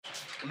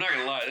I'm not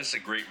gonna lie, this is a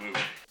great movie.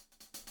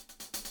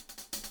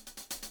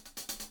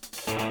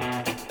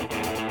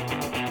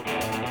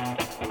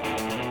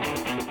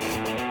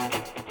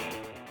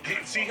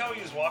 See how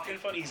he was walking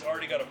funny? He's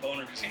already got a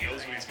boner because he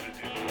knows what he's gonna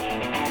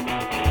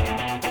do.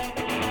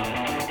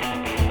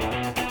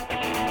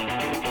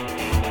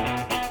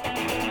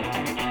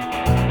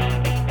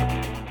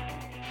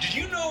 Did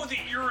you know that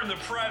you're in the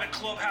private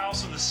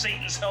clubhouse of the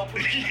Satan's Helper?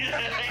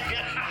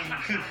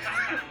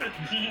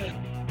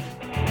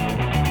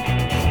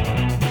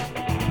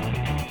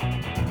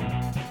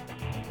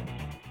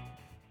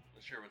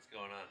 Not sure what's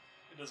going on.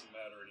 It doesn't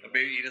matter anymore.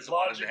 Maybe he doesn't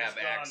want him Logic to have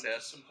is gone,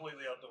 access.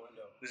 completely out the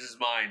window. This is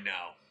mine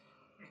now.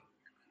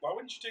 Why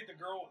wouldn't you take the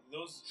girl?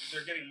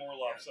 They're getting more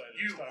lopsided.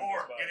 You as time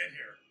whore, goes by. get in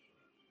here.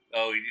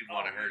 Oh, he didn't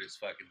want to hurt his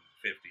fucking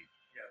 50.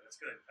 Yeah, that's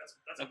good. That's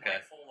Okay. a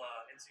mindful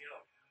NCO.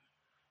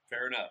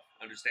 Fair enough.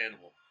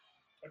 Understandable.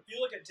 I feel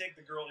like I'd take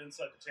the girl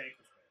inside the tank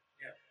with me.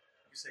 Yeah.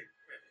 You say,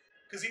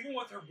 Because even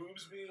with her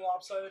boobs being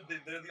lopsided,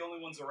 they're the only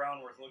ones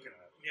around worth looking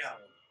at. Yeah.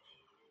 So.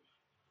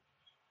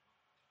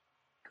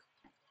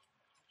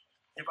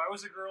 If I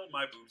was a girl,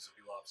 my boobs would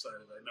be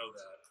lopsided. I know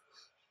that.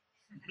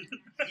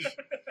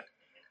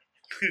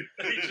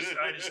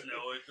 I just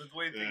know it. The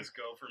way things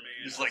go for me.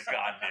 Just like,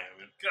 God damn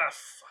it. God,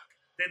 fuck.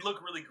 They'd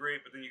look really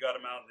great, but then you got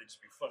them out and they'd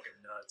just be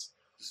fucking nuts.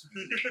 Just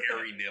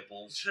hairy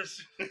nipples.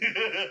 Just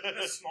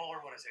the smaller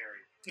one is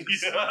hairy.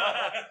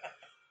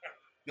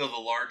 No, the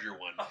larger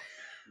one.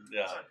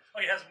 Yeah. Oh,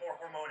 he has more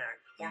hormone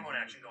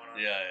action going on.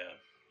 Yeah.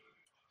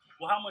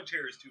 well, how much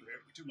hair is too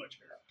much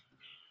hair?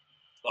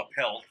 A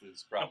pelt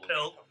is probably. A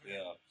pelt?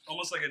 Yeah.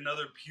 Almost like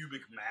another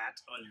pubic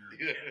mat on your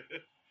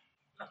head.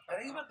 I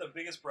think about the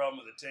biggest problem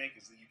with the tank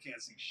is that you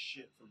can't see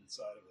shit from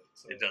inside of it.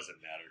 So. It doesn't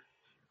matter.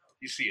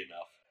 You see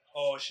enough.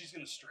 Oh, she's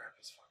gonna strap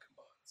his fucking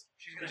butts.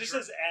 It just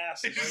says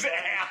ass. It's just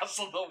ass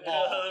on the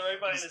wall. Yeah, right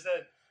behind his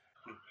head.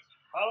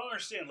 I don't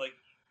understand. Like,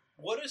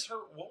 what was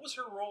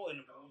her role,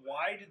 and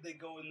why did they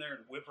go in there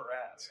and whip her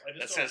ass?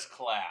 That says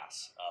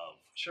class of.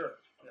 Sure.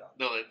 Yeah.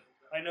 No,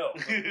 I know.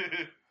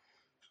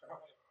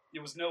 It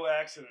was no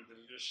accident that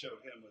it just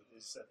showed him with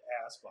his said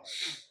ass behind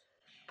him.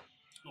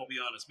 I'll be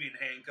honest, being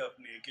handcuffed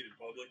naked in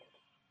public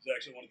is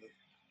actually one of the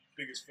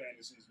biggest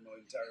fantasies of my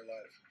entire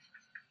life.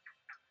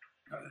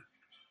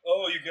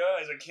 Oh, you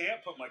guys, I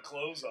can't put my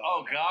clothes on.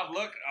 Oh, God,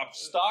 look, I'm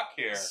stuck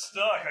here.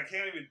 Stuck. I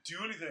can't even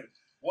do anything.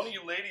 One of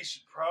you ladies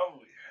should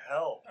probably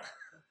help.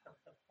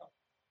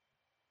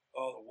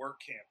 Oh, the work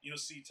camp. You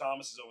know, C.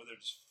 Thomas is over there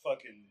just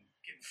fucking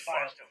Getting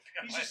fucked up.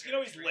 He's just,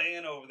 he's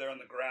laying over there on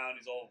the ground.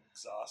 He's all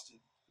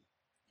exhausted.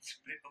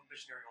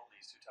 Missionary only.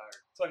 He's too tired.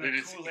 It's like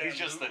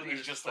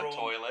He's just the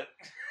toilet.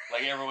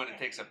 Like everyone that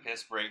takes a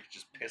piss break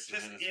just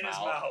pisses in his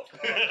mouth.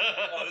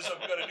 Oh, this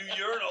I've got a new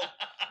urinal.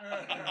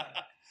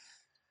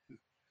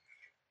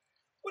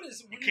 What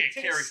is? You can't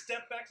take carry. A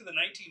step back to the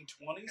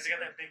 1920s. They got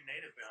that big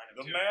native behind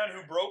him. The too. man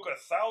who broke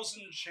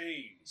 1,000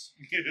 chains.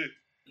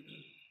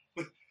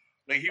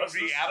 Like he would That's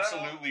be the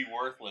absolutely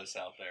worthless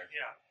out there.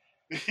 Yeah.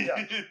 Yeah.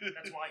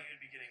 That's why you'd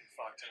be getting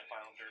fucked in a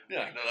pile of dirt.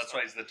 Yeah, no, that's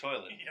why he's the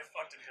toilet. You get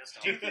fucked and pissed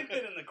off. Do you think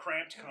that in the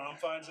cramped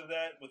confines of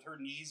that, with her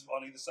knees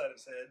on either side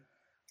of his head,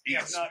 You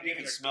he's not can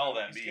getting smell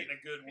that he's meat. getting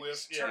a good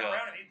whiff? Turn Yeah.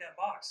 around and eat that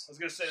box. I was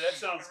gonna say that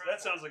sounds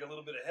like a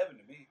little bit of heaven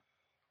to me.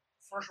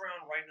 First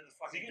round right into the Is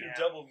fucking he getting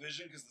gap. double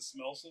vision because the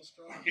smell's so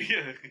strong?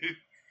 Yeah.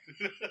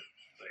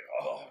 Like,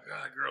 oh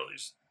god, girl,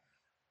 you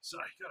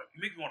gotta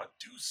make me want to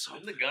do Didn't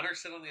something. the gunner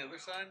sit on the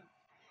other side?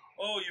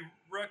 Oh, you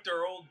wrecked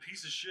our old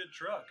piece of shit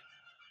truck.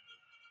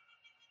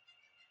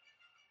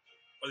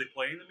 Are they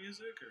playing the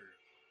music or?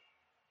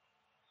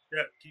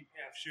 Yeah, keep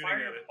shooting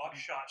fire at your it.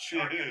 buckshot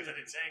shotguns at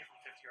a tank from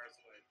 50 yards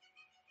away.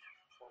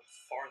 Or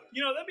farther.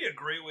 You know, that'd be a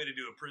great way to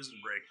do a prison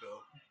break,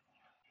 though.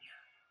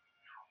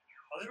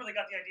 Oh, this really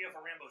got the idea for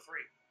Rambo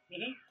 3.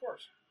 Mm-hmm, of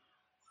course.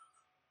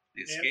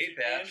 The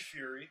escape and hatch.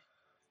 Fury.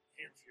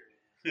 And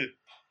Fury.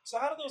 So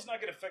how do those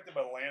not get affected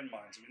by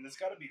landmines? I mean, there's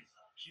got to be.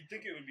 You'd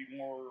think it would be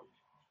more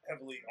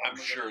heavily. I'm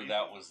armored sure underneath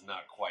that it. was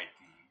not quite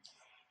the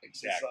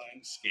exact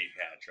Design. escape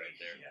hatch right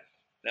there. Yeah.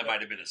 That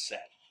might have been a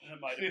set. It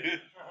might have been.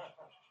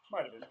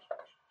 Might have been.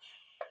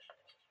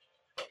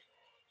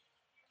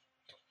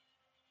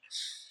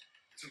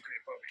 It's okay,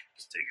 puppy.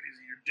 Just take it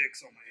easy. Your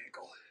dick's on my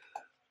ankle.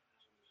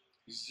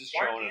 He's just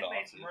Why are showing the it off.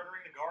 inmates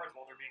murdering the guards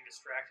while they're being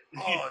distracted?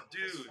 Oh,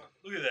 dude,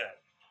 look at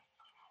that.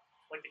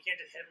 Like they can't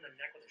just hit him in the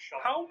neck with a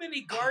shovel. How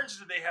many guards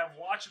do they have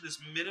watching this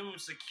minimum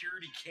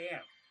security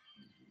camp?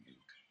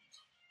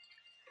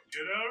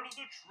 Get out of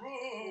the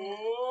truck!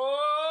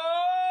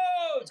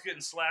 Whoa! It's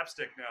getting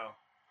slapstick now.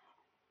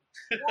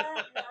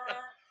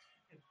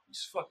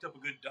 He's fucked up a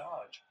good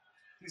dodge.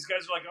 These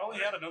guys are like, I only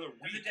had another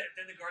week.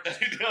 Then the guards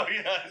just No,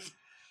 yes.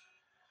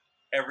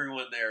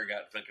 Everyone there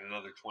got fucking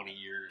another 20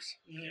 years.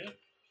 Mm-hmm.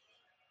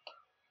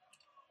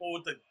 Well,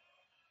 with the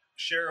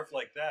sheriff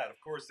like that, of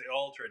course, they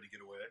all tried to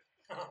get away.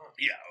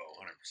 Yeah,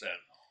 100%.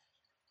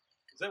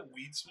 Is that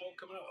weed smoke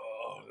coming out?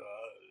 Oh,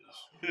 gosh.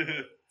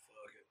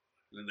 Fuck it.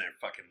 And they're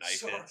fucking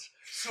knife hits.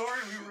 Sorry,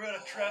 we were at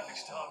a traffic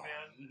stop,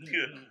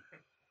 man.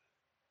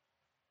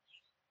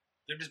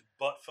 They're just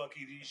butt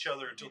fucking each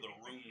other until the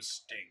room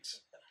stinks.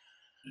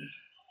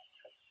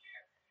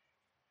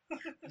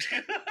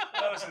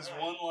 That was his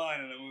one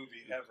line in a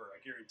movie ever, I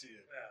guarantee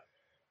it. Yeah.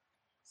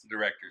 It's the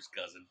director's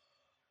cousin.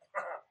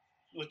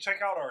 Well,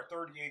 check out our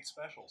 38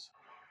 specials.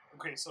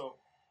 Okay, so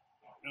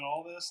in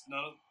all this,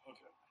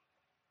 okay.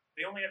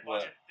 They only had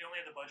budget. They only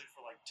had the budget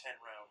for like 10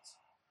 rounds, so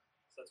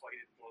that's why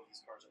he didn't blow these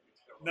cars up.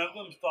 None of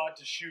them thought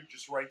to shoot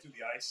just right through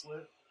the ice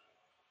slit.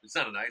 It's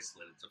not an ice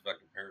slit. It's a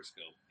fucking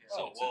periscope.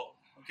 Yeah. So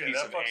Okay, piece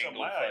that of fucks up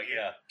angled my fuck, idea.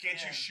 yeah. Can't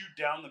you shoot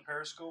down the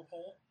periscope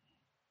hole?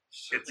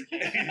 It's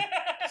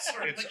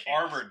Certainly it's can't.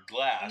 armored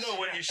glass. No,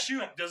 when you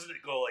shoot, doesn't it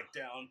go like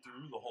down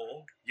through the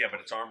hole? Yeah, but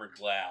it's armored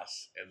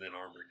glass and then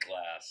armored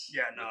glass.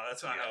 Yeah, no,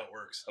 that's not how it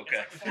works. Okay,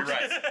 It's like you're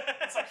right.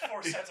 It's like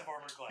 4 sets of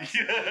armored glass.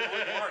 It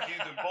wouldn't work.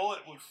 The bullet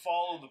would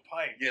follow the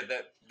pipe. Yeah,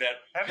 that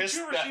Haven't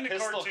you ever seen a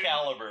pistol cartoon?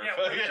 caliber. Yeah,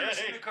 Have you ever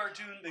seen a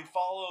cartoon? They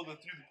follow through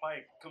the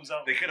pipe. Comes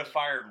out. They could have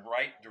fired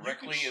right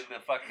directly in the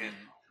fucking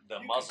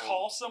You muzzle. could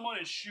call someone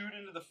and shoot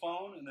into the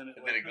phone, and then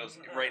it goes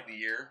right in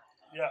the ear.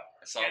 Yeah.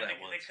 I saw that They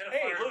once. could have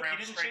Hey, fired look, he round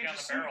didn't straight change down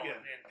his the suit barrel again.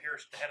 and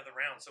pierced the head of the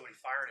round, so he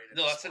fired it. And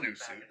No, that's a split new it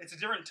back suit. in. It's a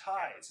different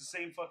tie. It's the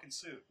same fucking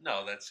suit.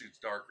 No, that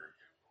suit's darker.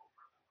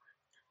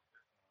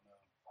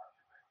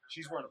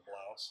 She's wearing a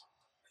blouse.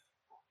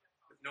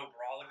 With no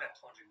bra, look at that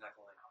plunging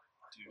neckline.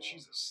 Dude,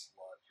 she's a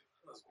slut.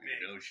 Those You big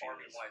know she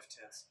army is. wife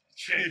tits.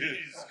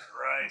 Jesus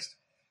Christ.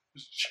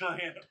 This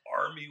giant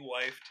army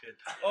wife tit.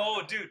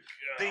 Oh, dude,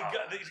 they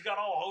got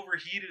all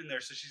overheated in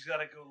there, so she's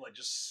got to go like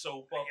just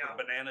soap up Yeah. her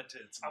banana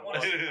tits. I want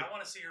to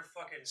see her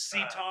fucking.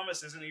 C.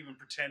 Thomas isn't even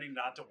pretending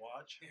not to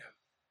watch. Yeah.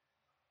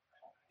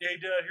 Hey,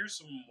 Dad, here's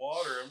some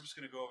water. I'm just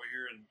gonna go over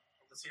here and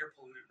Let's see her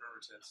polluted rubber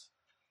tits.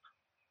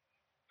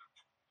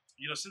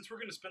 since we're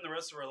gonna spend the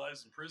rest of our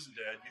lives in prison,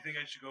 Dad, do you think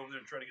I should go over there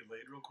and try to get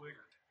laid real quick?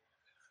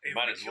 Hey,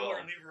 Might if we as kill well. her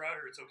and leave her out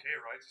here, it's okay,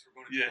 right? 'Cause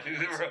we're going to Yeah,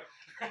 jail.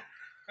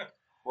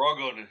 we're all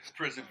going to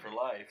prison for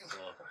life. So,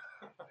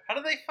 how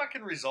do they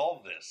fucking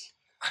resolve this?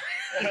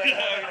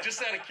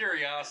 Just out of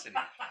curiosity.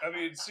 I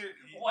mean,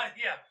 What?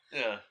 Yeah.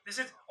 Yeah, This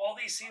is all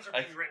these scenes are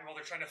being written while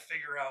they're trying to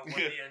figure out what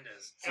the end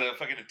is. it's a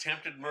fucking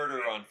attempted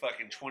murder on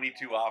fucking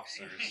 22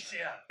 officers.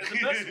 Yeah.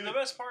 the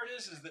best part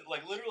is that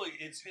like literally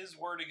it's his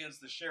word against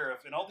the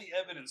sheriff, and all the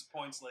evidence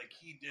points like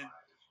he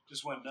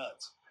just went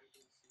nuts.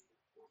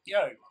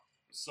 Yeah,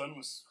 his son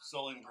was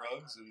selling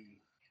drugs and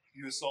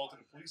he assaulted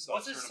a police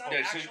Was officer. his in a son pub.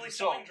 Yeah, so- actually so-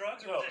 selling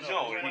drugs? Or was it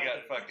no, just he got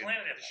who fucking-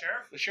 planted it? The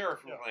sheriff? The sheriff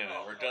Yeah. planted it,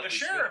 or Oh, Dudley The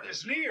sheriff Smith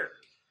is near.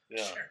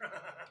 Yeah.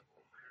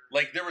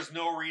 Like, there was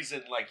no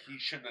reason, like, he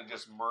shouldn't have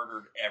just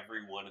murdered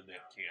everyone in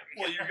that camp.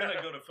 Well, you're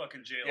gonna go to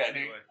fucking jail Yeah, dude,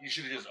 anyway. you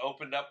should have just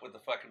opened up with a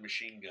fucking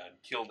machine gun,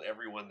 killed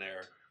everyone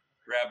there,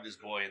 grabbed his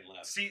boy, and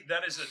left. See,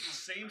 that is a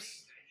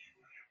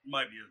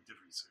might be a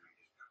different suit.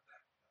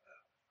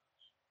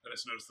 I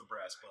just noticed the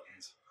brass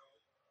buttons.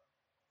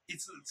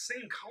 It's the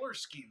same color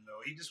scheme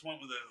though. He just went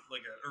with a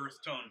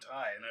earth tone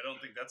tie, and I don't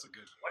think that's a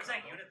good. What is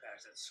that combo. unit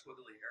badge? That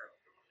squiggly arrow.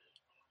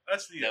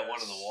 That's the That one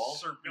on the wall?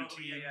 No,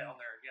 Serpentine. yeah, on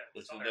there. Yeah,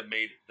 This it's on was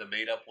there. the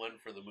made up one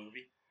for the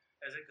movie.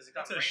 Is it? Because it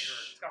got That's a Ranger.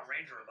 It's got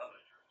Ranger above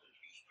it.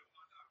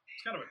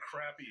 It's kind of a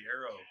crappy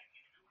arrow.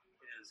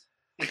 It is.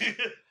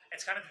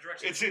 It's kind of the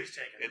direction It's he's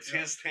taken. It's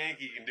his tank.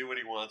 He can do what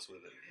he wants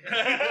with it.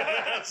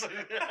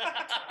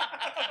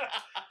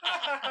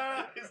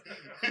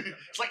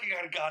 It's like he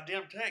got a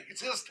goddamn tank.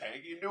 It's his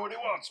tank. He can do what he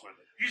wants with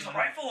it. He's the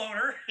rightful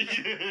owner.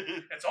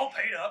 It's all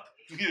paid up.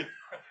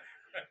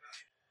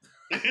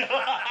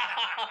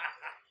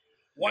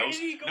 Why no,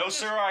 did he go? No, to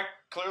sir. I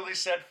clearly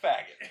said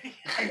faggot.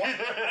 I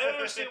don't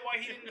understand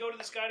why he didn't go to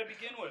this guy to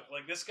begin with.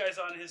 Like, this guy's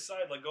on his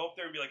side. Like, go up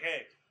there and be like,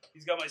 hey,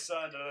 he's got my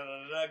son. Da, da, da,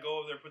 da, da. Go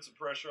over there, put some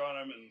pressure on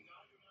him. And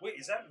wait,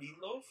 is that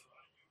Meatloaf?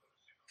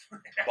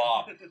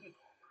 Bob.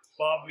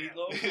 Bob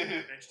Meatloaf?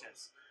 Bitch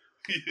tits.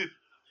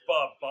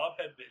 Bob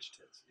had bitch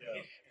tits.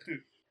 Yeah.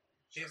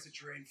 He has to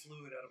drain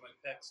fluid out of my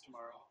pecs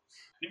tomorrow.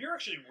 Have you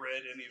actually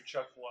read any of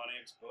Chuck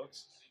Palahniuk's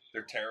books?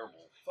 They're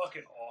terrible.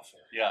 Fucking awful.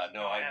 Yeah,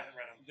 No, no, I I. haven't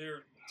read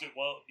them.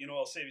 Well,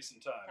 I'll save you some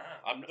time.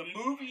 I'm. The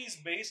movies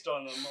based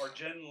on them are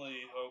generally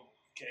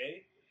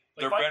okay.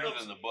 They're Fight better Club's-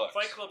 than the books.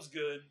 Fight Club's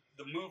good.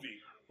 The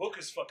book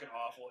is fucking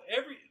awful.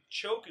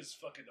 Choke is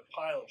fucking a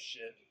pile of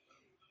shit.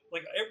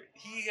 Like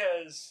he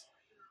has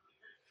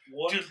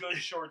one Dude. good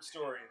short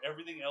story.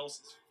 Everything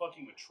else is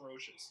fucking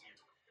atrocious.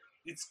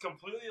 It's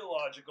completely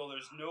illogical.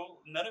 There's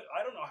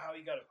I don't know how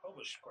he got it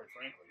published, quite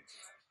frankly,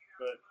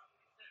 but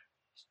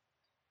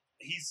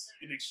he's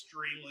an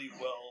extremely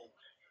well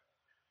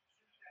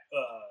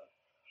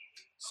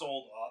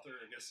sold author.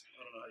 I guess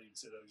I don't know how you can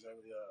say that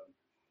exactly.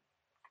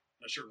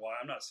 Not sure why.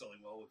 I'm not selling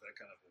well with that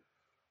kind of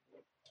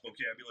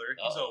vocabulary.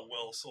 He's a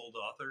well sold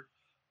author.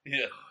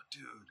 Yeah. Oh,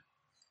 dude.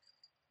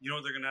 You know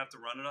what they're gonna have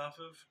to run it off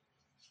of?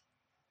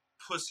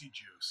 Pussy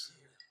juice.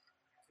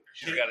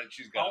 She's got it.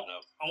 She's got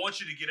enough. I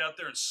want you to get out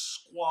there and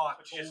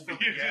squat But she was over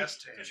the gas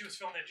tank. Because she was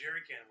filling that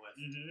jerry can with.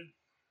 Mm-hmm.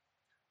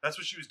 That's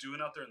what she was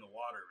doing out there in the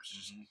water. It was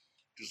just,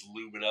 Just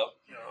lube it up.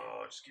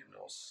 just getting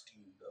all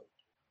steamed up.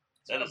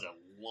 That is a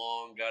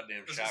long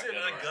goddamn Is shotgun.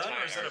 it a gun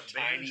or is it a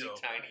tiny, banjo?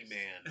 tiny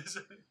man.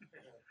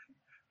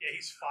 Yeah,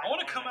 he's fine. I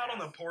want to come out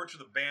on the porch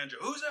with a banjo.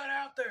 Who's that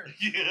out there?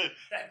 Yeah.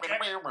 That deck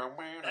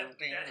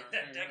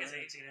is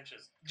 18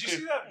 inches. Did you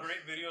see that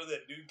great video of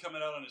that dude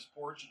coming out on his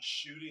porch and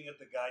shooting at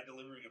the guy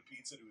delivering a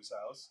pizza to his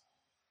house?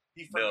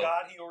 He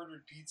forgot he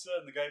ordered pizza,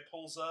 and the guy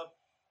pulls up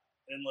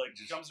and like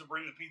comes to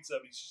bring the pizza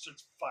up. He just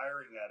starts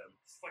firing at him.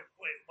 It's like,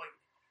 like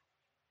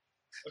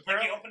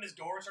Apparently, he opened his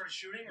door and started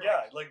shooting? Or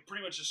yeah, like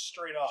pretty much just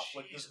straight off.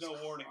 Like there's no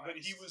Jesus warning. But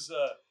he Christ. was.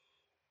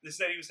 They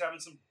said he was having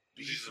some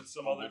beef with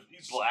some other.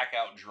 He's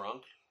blackout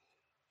drunk.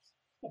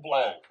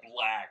 black. Oh,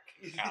 black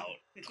out.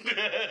 Wait,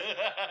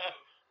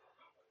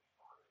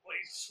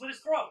 he slit his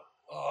throat.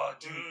 Oh,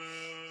 dude.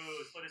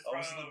 Ooh, slit his I throat.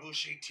 was in the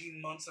bush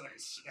 18 months and I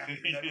snapped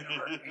your neck in a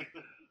heartbeat.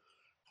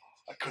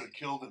 I could have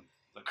killed him.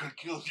 I could have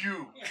killed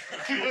you.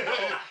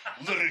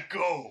 Let it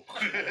go.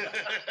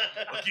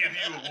 I'll give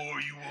you a war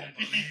you won't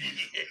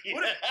believe.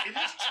 What if it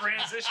just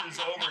transitions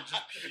over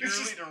just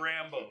purely to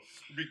Rambo?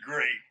 It'd be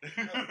great.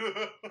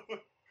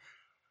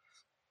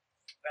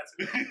 That's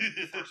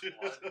first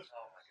blood.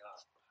 Oh my god.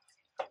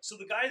 So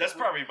the guy That's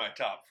probably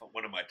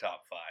one of my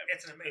top 5.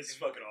 It's an It's amazing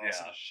fucking movie.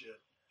 awesome Yeah. as shit.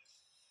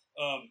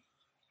 I'm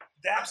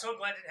That's so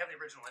glad it didn't have the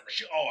original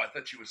ending. Oh, I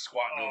thought she was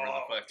squatting over the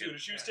fucking.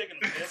 dude. She was taking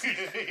a piss.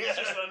 He's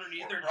just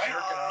underneath her Right?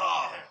 jerking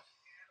Oh. off.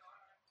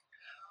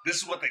 This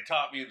is what they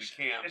taught me in the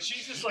camp. And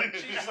she's just like,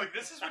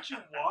 this is what you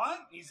want?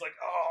 And he's like,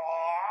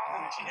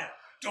 oh, Yeah.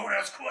 don't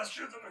ask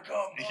questions when they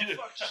come. Oh, Yeah.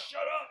 fuck,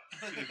 shut up.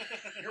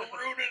 You're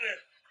ruining it.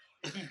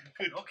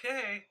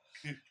 Okay.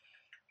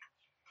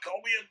 Call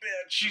me a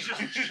bitch. She's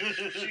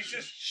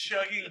just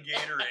chugging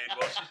Gatorade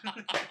while she.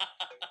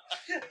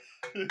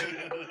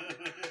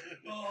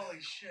 Holy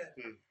shit.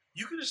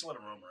 You can just let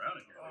him roam around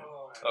in here. Dude.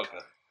 Oh, Okay.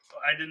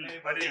 I didn't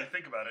even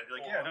think about it.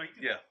 Like, yeah, no, you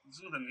can, Yeah. there's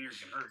nothing here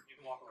can hurt. You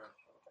can walk around.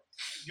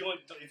 You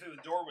only, if the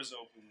door was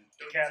open,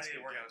 the Don't cats say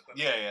could a word. get.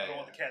 Yeah, I yeah, don't yeah.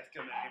 want the cat to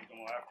come in and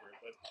go after it.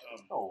 But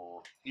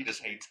Oh, he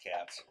just hates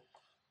cats.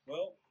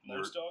 well,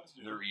 most dogs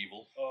do. They're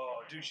evil.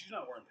 Oh, dude, she's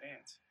not wearing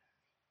pants.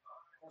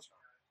 Of course not.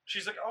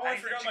 She's like, oh, I I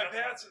think forgot she my got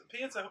the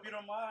pants. I hope you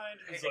don't mind.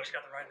 I He's think like, she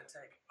got the ride in the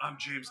tank. I'm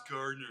James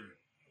Gardner.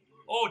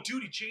 Oh,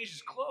 dude, he changed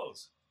his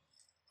clothes.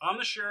 I'm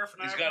the sheriff,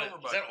 and He's I got have it.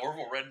 an Is that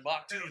Orville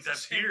Redenbach? Dude, It's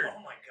that's the same- beard. Oh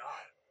my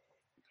god.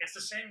 It's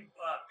the same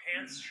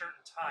pants, shirt,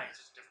 and tie. It's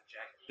just a different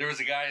jacket. There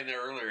was a guy in there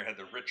earlier who had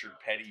the Richard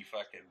Petty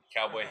fucking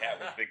cowboy hat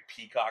with big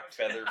peacock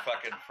feather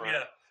fucking front.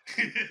 Yeah.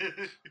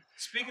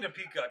 Speaking of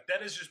peacock,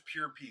 that is just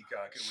pure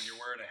peacock, and when you're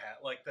wearing a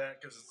hat like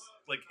that, because it's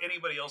like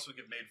anybody else would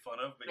get made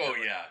fun of. But Oh you're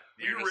like, yeah.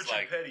 you're just Richard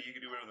like, Petty. You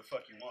can do whatever the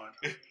fuck you want.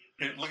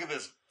 look at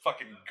this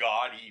fucking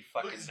gaudy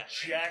Look fucking. at this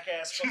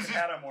jackass fucking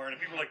hat I'm wearing,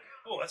 and people are like,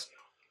 "Oh, that's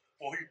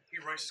Well, he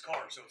races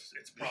cars, so it's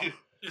proper.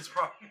 it's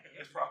proper.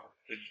 It's proper."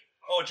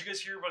 Oh, did you guys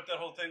hear about that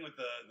whole thing with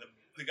the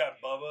guy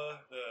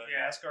Bubba, the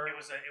NASCAR? It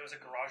was a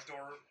garage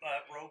door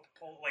rope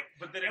pull, like.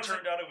 But then it it was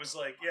turned out it was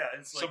like, yeah,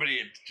 it's like Somebody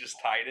had just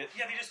tied it.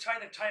 Yeah, they just tie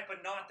the type of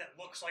knot that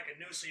looks like a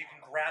noose, so you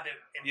can grab it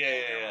and Yeah, pull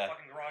yeah, down yeah. the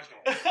fucking garage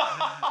door.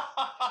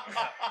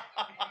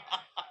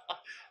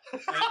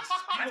 it's-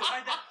 I've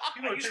tied that.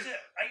 people I used to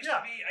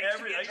yeah, be I a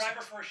used to-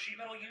 driver for a sheet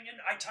metal union.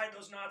 I tied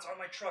those knots on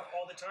my truck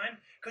all the time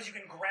because you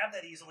can grab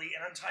that easily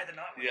and untie the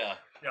knot. Yeah.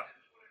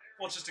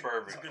 well, it's just it's a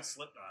Perfect. good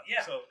slip knot.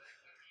 Yeah. So,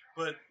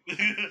 but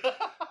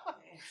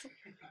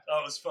oh,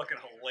 it was fucking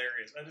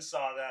hilarious. I just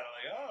saw that. I'm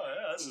like, oh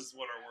yeah, this is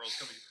what our world's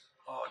coming.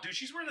 Oh, dude,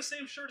 she's wearing the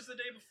same shirt as the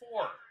day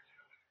before.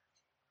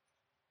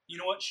 You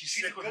know what? She's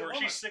She's sick a with good worry.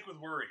 woman. She's sick with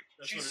worry.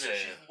 That's She's what it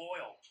is. she's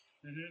loyal.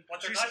 Mm-hmm. What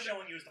they're not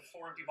showing you is the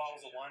 4 empty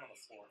bottles of wine on the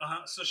floor.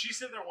 So she's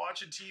sitting there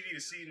watching TV to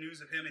see news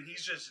of him, and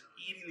he's just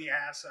eating the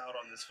ass out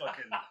on this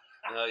fucking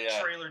Oh yeah.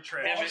 trailer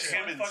trash. Him and-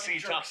 Him and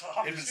fucking C. jerks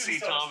off. Him and C.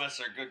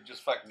 Thomas are good.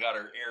 Just fucking got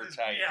her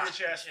airtight. Yeah.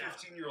 Bitch ass Yeah.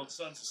 15-year-old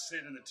son's just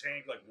sitting in the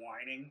tank like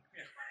whining.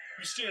 Yeah.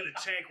 You stay in the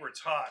tank where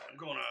it's hot. I'm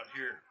going out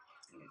here.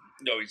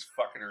 No, he's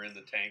fucking her in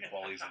the tank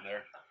while he's in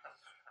there.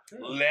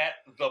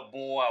 Let the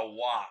boy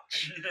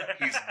watch.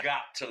 He's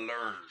got to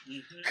learn.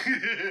 Hey,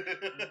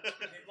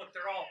 look,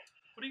 they're all.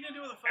 What are you gonna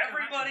do with a fucking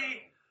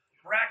Everybody,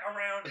 rack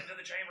around into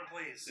the chamber,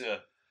 please. Yeah.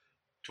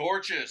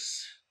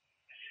 Torches.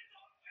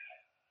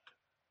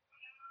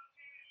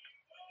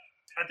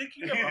 I think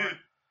you have.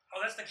 Oh,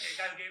 that's the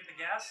guy who gave the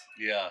gas.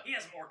 Yeah. He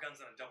has more guns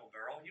than a double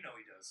barrel. You know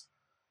he does.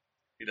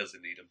 He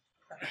doesn't need him.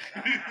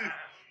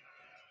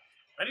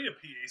 I need a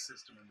PA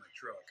system in my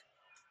truck.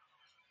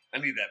 I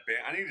need that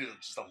I need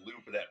just a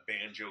loop of that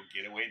banjo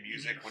getaway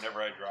music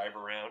whenever I drive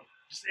around.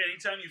 Just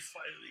anytime you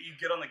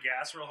get on the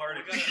gas real hard,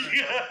 it goes.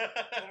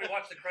 When we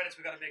watch the credits,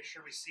 we got to make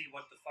sure we see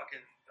what the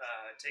fucking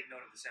take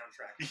note of the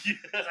soundtrack.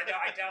 'Cause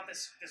I doubt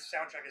this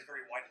soundtrack is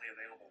very widely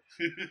available.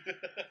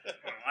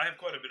 I have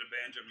quite a bit of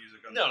banjo music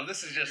on. No, the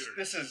this is just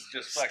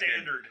computer. fucking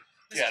standard.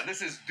 Yeah,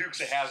 this is Dukes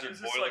of Hazzard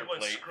This is like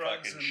what boilerplate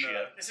Scruggs fucking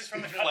and, shit. This is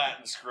from the Flat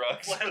and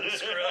Scruggs. Flat and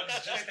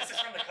Scruggs. This is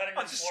from the cutting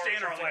room That's just floor. of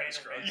standard Charlie Flat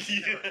and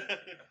Hayden's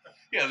Scruggs. band.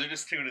 Yeah, they're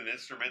just tuning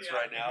instruments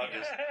right now.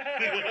 Just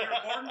Yeah, we're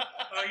recording.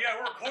 Yeah,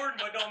 we're recording,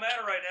 but it don't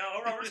matter right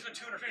now. We're just gonna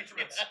tune our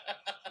instruments.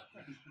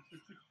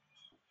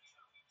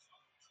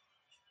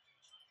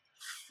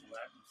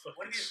 Flat and fucking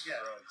What do you- yeah.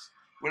 Scruggs.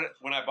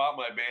 when I bought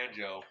my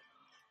banjo,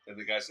 And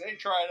the guy said, "Hey,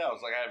 try it out." I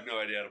was like, "I have no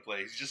idea how to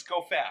play." He's just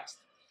go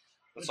fast.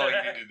 That's all you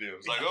need to do.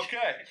 It's like,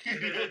 okay.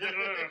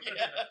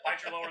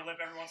 Bite your lower lip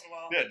every once in a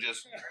while. Yeah,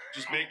 just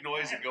make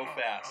noise and go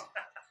fast.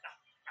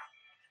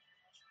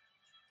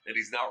 And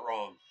he's not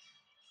wrong.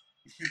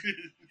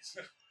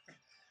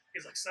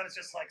 He's like, son, it's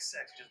just like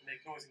sex. Just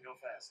make noise and go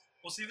fast.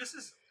 Well, see,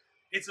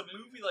 it's a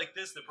movie like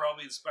this that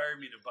probably inspired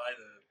me to buy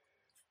the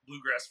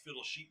bluegrass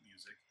fiddle sheet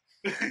music.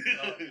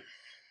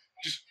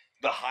 Just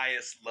the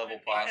highest level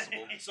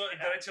possible. So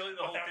did I tell you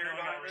the whole theory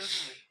behind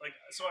this? Like,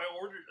 so I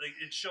ordered, like,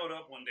 it showed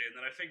up one day, and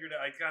then I figured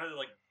I gotta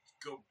like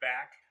go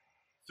back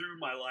through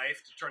my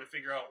life to try to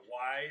figure out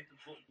why the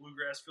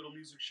bluegrass fiddle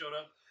music showed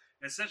up.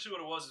 And essentially,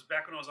 what it was is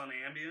back when I was on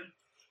Ambien,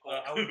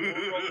 I would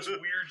order all this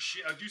weird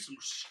shit. I'd do some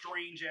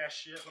strange ass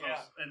shit.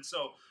 And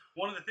so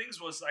one of the things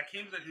was I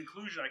came to the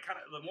conclusion.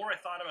 The more I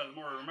thought about it, the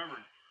more I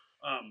remembered.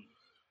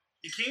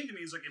 It came to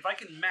me as like if I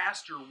can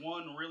master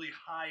one really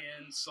high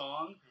end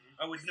song.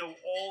 I would know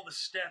all the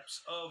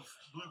steps of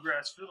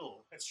bluegrass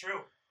fiddle. It's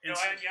true. And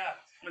so,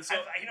 And so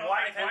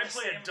why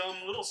play a dumb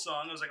little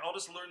song? I was like, I'll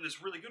just learn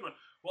this really good one.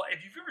 Well,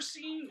 if you've ever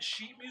seen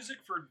sheet music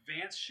for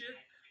advanced shit,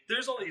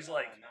 there's all these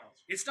like,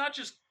 it's not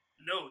just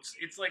notes.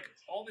 It's like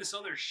all this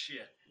other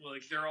shit.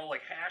 Like they're all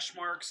like hash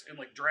marks and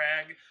like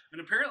drag,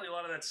 and apparently a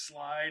lot of that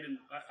slide. And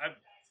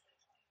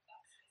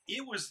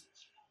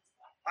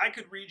I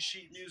could read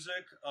sheet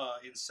music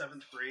in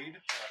 7th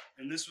grade,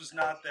 and this was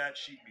not that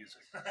sheet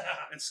music.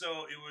 And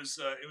so it was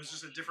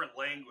just a different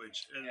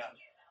language, and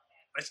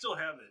I still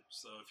have it.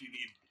 So if you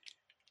need,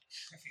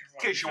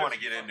 in case you want to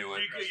get into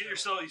it, you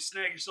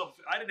snag yourself.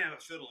 I didn't have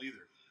a fiddle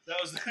either. That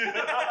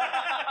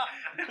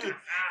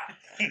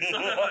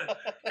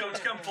was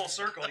come full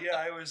circle. Yeah,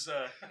 I was.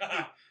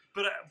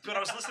 But I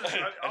was listening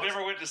to I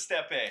never went to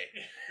step A.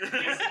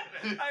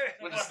 I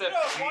was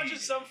watching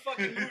some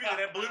fucking movie that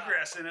had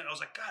bluegrass in it. And I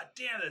was like, God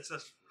damn, that's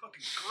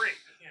fucking great.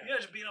 Yeah,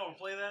 just being able to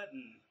play that,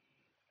 and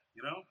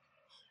you know,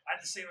 I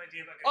had the same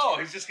idea about. Oh,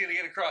 he's just gonna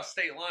get across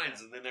state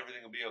lines, and then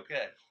everything will be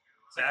okay.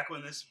 Back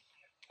when this,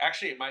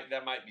 actually,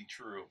 that might be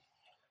true.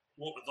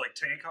 What with like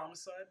tank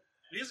homicide?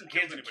 He hasn't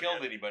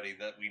killed anybody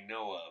that we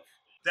know of.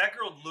 That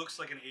girl looks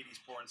like an '80s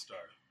porn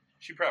star.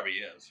 She probably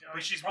is.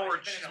 But she's more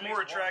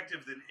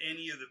attractive than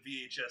any of the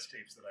VHS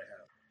tapes that I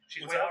have.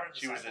 She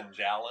was in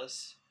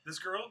Dallas. This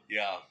girl?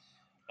 Yeah.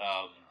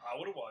 I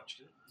would have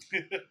watched it.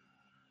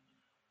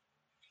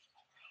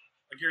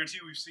 I guarantee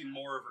we've seen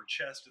more of her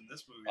chest in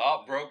this movie.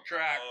 Oh, broke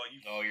track.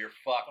 You're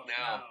fucked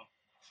now. now.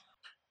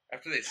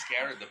 After they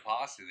scattered the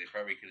posse, they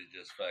probably could have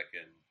just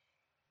fucking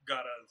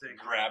got out of the thing.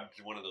 Grabbed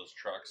one of those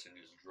trucks and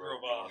just drove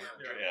off.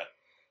 Yeah.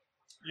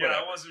 Yeah,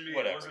 that wasn't me.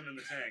 Whatever. It wasn't in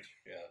the tank.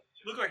 Yeah.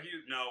 Looked like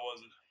you. No, it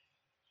wasn't.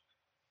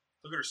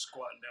 Look at her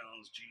squatting down on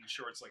those jean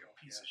shorts like a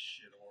piece of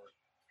shit whore.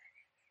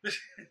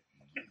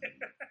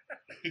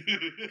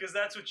 Because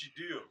that's what you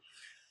do.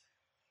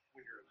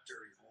 When you're a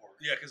dirty whore.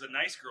 Yeah, because a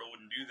nice girl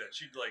wouldn't do that.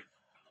 She'd be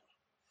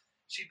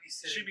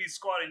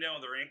squatting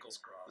down with her ankles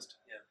crossed.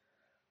 Yeah.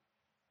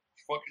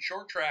 Fucking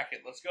short track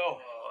it. Let's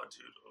go. Oh,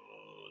 dude.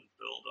 Oh,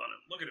 build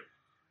on it. Look at him.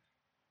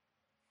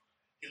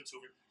 He looks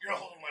over. You're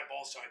not holding my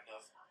balls tight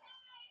enough.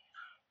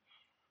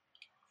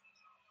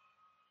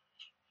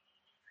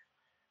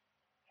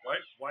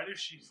 Why does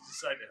she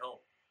decide to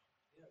help?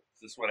 Yeah.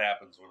 This is what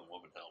happens when a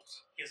woman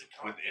helps. He has a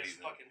fucking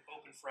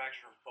open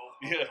fracture of both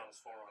on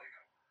his forearm.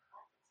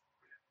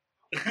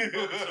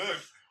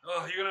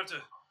 Oh, you're gonna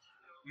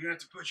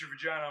have to put your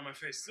vagina on my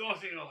face. It's the only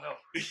thing that'll help.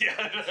 Yeah.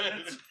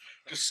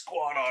 Just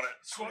squat on it.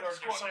 Squat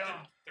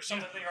down. There's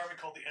something in the Army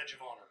called the Edge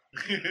of Honor.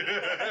 You're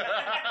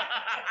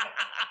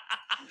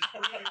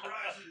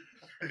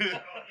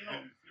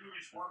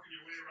just working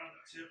your way around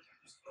the tip.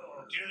 Do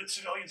you know that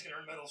civilians can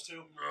earn medals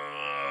too?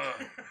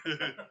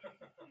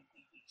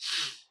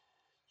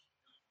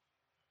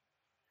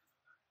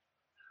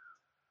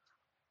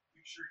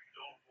 Make sure you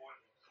don't avoid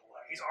the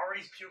He's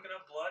already puking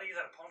up blood. He's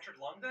had a punctured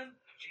lung then?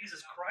 Jesus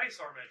Christ,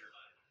 our measure.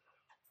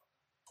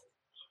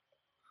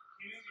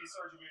 He may be a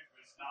sergeant major,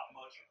 but it's not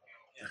much of one.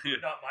 Yeah,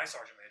 not my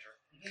sergeant major.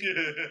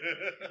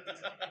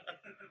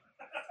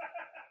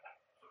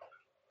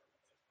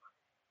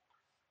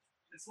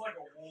 It's like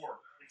a war,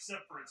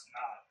 except for it's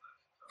not.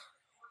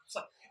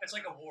 It's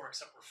like a war,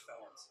 except for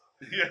felons.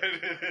 Yeah.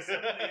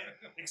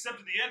 Except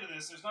at the end of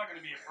this, there's not going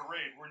to be a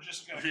parade. We're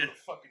just going to go to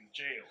fucking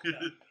jail.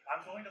 Yeah.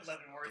 I'm going to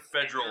Leavenworth.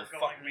 Federal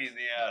fuck me in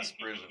the ass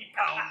prison.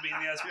 Pound me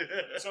in the ass.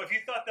 So if you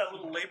thought that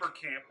little labor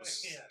camp was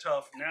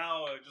tough,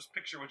 now just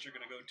picture what you're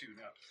going to go to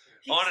now.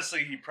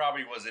 Honestly, he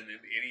probably wasn't in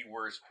any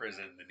worse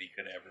prison than he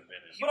could have ever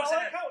been in. But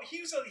I like how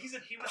he's a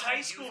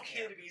high school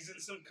kid and he's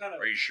in some kind of.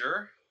 Are you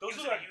sure? Those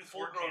are like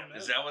full-grown men.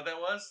 Is that what that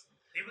was?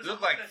 They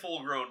look like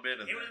full-grown men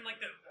in there. Even in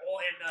like in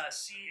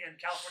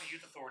California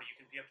Youth Authority, you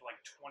can be up to like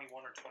 21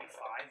 or 25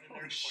 in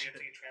there before you have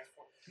to get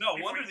transported. No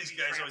wonder these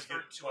guys always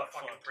get to a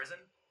fucking prison.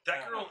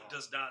 That girl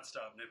does not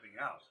stop nipping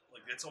out.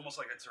 Like it's almost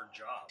like it's her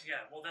job.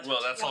 Yeah, well that's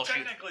all.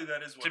 Technically,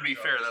 that is. To be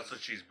fair, that's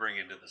what she's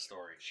bringing to the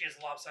story. She has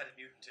lopsided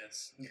mutant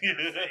tits.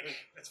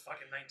 It's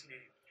fucking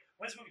 1980.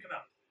 When does this movie come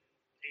out?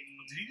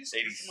 Did he just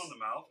kiss him on the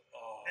mouth?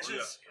 Oh,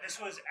 This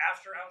was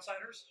after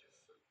Outsiders.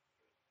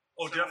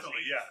 Oh, So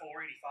definitely, it was yeah.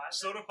 84, 85.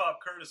 Soda Pop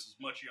Curtis was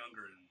much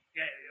younger.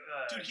 Yeah,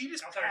 Dude, he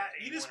just Outsiders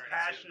he 81 just or 82.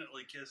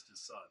 passionately kissed his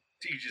son.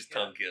 You just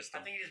tongue kissed I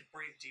him. think he just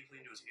breathed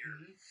deeply into his ear.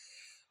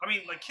 I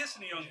mean, like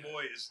kissing a young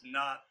boy is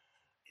not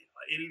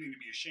anything to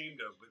be ashamed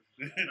of, but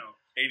you know,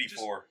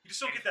 84. you just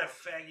don't get that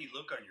faggy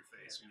look on your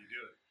face when you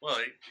do it. Well,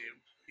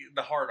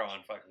 the hard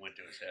on fucking went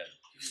to his head.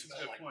 You smell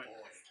good like point.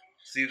 boy.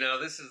 See, now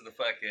this is the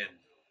fucking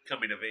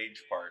coming of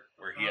age part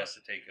where he has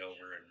to take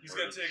over and He's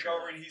murder gonna the take sheriff.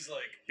 over, and he's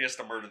like, He has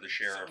to murder the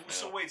sheriff.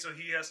 so now. wait, so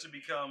he has to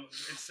become,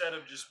 instead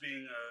of just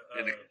being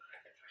And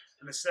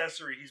an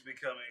accessory, he's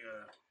becoming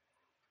a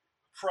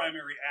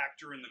primary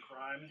actor in the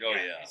crime. Oh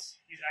yeah.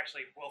 He's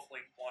actually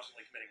willfully,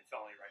 wantonly committing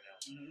felony right now.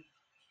 Mhm.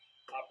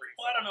 Operating.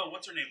 Well, I don't know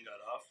what's her name got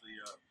off the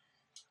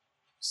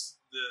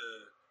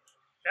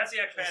That's the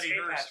actual Patty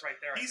escape Hearst. hatch right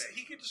there. I think.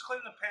 He could just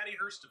claim the Patty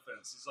Hearst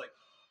defense. He's like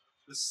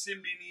the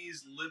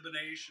Symbionese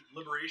Liberation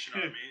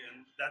Army,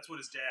 and that's what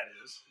his dad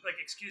is. Like,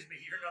 excuse me,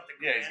 you're not the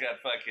Yeah, he's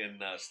got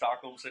fucking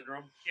Stockholm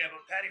syndrome. Yeah,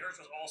 but Patty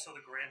Hearst was also the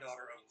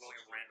granddaughter of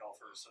William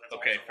Randolph Hearst, so that's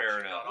Okay, also fair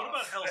what she enough. got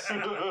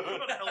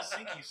What about off.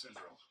 Helsinki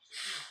syndrome?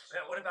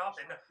 Yeah, what about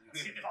that?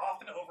 See, they've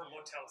often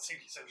overlooked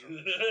Helsinki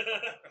syndrome.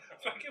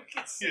 Fucking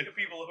get sick of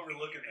people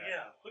overlooking that.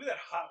 Yeah. Look at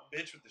that hot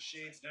bitch with the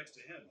shades next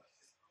to him.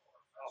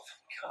 Oh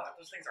God,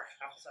 those things are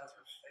half the size of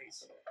her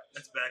face.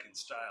 That's back in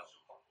style.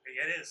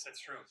 Yeah, it is.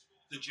 That's true.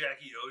 The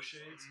Jackie O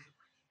shades.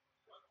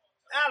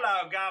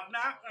 Hello,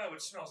 governor. Oh, it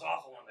smells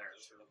awful in there.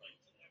 Sort of like.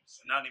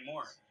 Not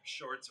anymore.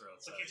 Shorts are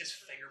It's outside. like he's just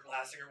finger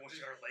blasting her when she's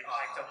got her leg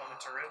hiked up on the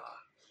turret.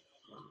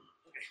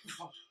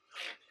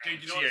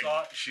 Dude, you know what's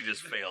odd? She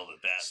just failed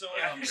at that. So,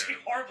 Yeah, she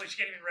horribly. She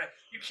can't even wreck.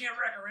 You can't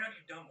wreck around,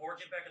 you dumb whore.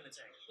 Get back in the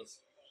tank.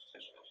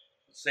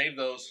 Save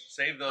those.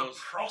 Save those.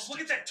 Oh,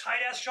 look at that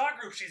tight ass shot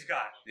group she's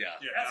got. Yeah.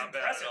 Yeah, That's not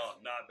bad impressive. at all.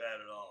 Not bad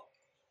at all.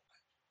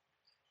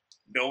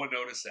 No one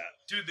noticed that.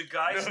 Dude, the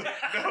guy.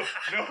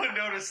 No one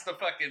noticed the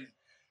fucking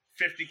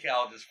 50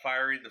 cal just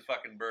firing the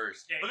fucking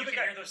burst. Yeah, Look you at the can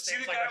guy. hear those See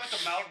the things guy like with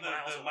the a mouth, few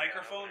miles the away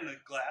microphone, out and the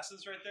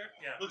glasses right there.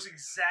 Yeah. Looks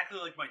exactly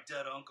like my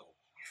dead uncle.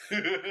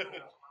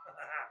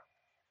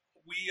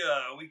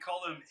 We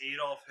call him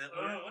Adolf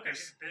Hitler. Oh, look at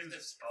his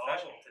business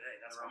professional today.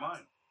 That's never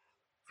awesome. mind.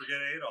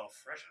 Forget Adolf.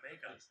 Fresh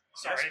makeup.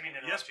 Sorry, I didn't mean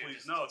to Yes, interrupt you.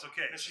 please. No, it's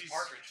okay. Mrs. She's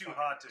Partridge too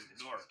fucking- hot to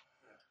ignore.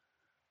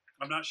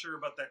 I'm not sure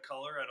about that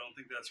color. I don't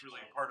think that's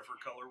really part of her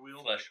color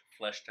wheel.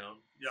 Flesh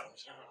tone. Yeah.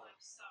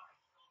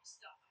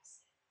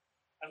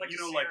 I'd like You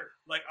to know, see like her.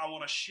 I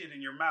want to shit in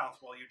your mouth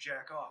while you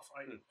jack off.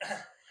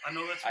 I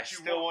know that's I what you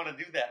still want. want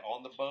to do that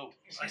on the boat.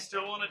 I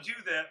still want to do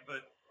that,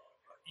 but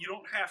you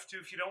don't have to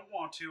if you don't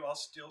want to. I'll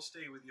still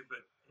stay with you, but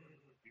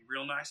it'd be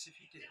real nice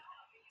if you did.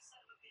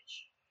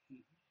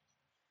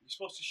 You're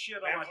supposed to shit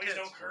on Ma'am, my please tits.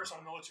 don't curse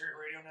on military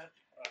radio net.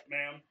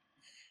 Ma'am.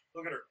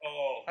 Look at her.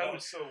 Oh, I that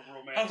was- was so I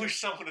romantic. wish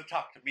someone would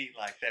talk to me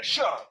like that.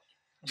 Shut up.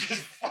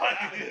 Just fucking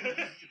I didn't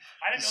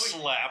know he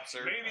slaps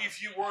her. Maybe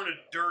if you weren't a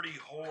dirty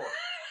whore.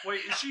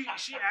 Wait, is she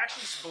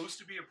actually supposed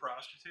to be a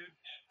prostitute?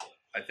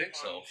 I think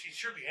so. She's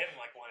sure behaving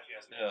like one if you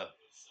ask me. Yeah.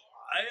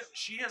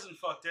 She hasn't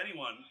fucked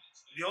anyone.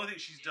 The only thing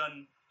she's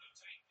done.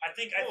 I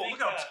think look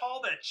how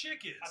tall that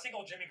chick is. I think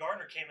old Jimmy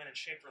Gardner came in and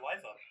shaped her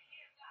life up.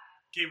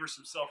 Gave her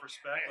some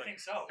self-respect. I think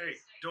so. Hey,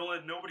 don't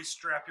let nobody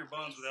strap your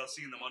buns without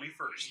seeing the money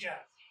first.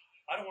 Yeah.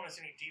 I don't want to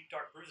see any deep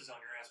dark bruises on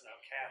your ass without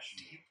cash.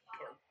 Deep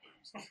dark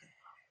bruises.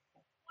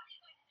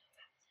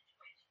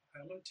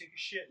 I'm gonna take a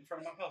shit in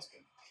front of my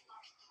husband.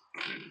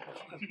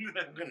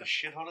 I'm gonna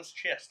shit on his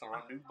chest on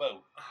our new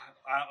boat.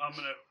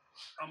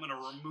 I'm gonna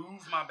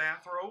remove my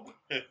bathrobe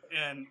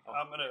and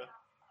I'm gonna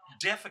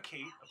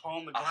defecate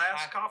upon the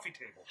glass coffee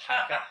table.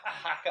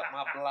 Hack up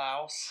my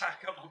blouse.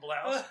 Pack up my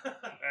blouse.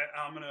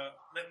 I'm gonna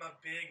Let my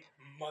big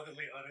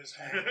motherly udders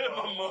hang.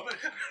 my mother,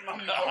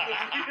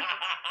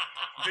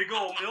 big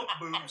old milk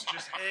boobs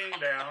just hang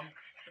down.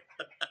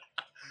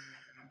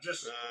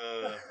 Just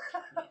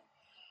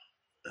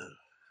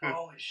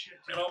Holy shit.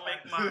 And I'll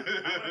make my- I would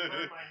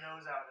burn my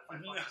nose out if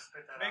I fucking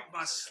spit that make out.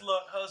 my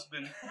slut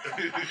husband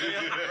lay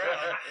on the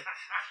ground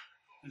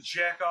and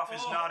jack off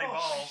his naughty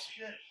balls.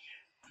 Shit.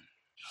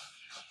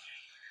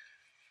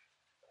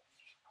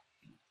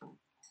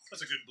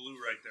 That's a good blue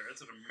right there.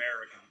 That's an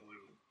American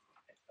blue.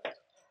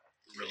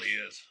 It really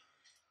is.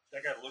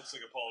 That guy looks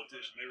like a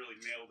politician. They really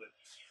nailed it.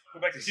 Go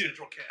back to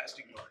central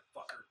casting,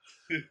 motherfucker.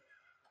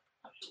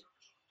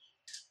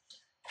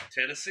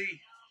 Tennessee.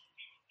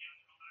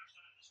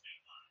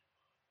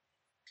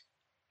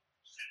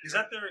 Is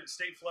that their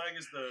state flag?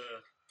 Is the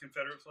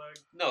Confederate flag?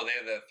 No, they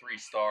have that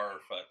 3-star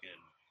fucking.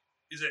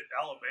 Is it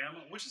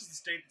Alabama? Which is the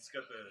state that's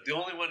got the? The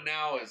only one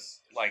now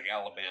is like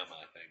Alabama.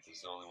 I think is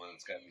the only one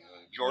that's got.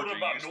 Georgia what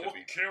about used North to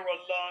be.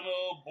 Carolina?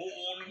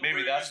 Born and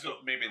Maybe that's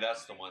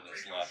raised the one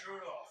that's left. Shirt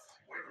off.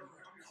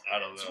 I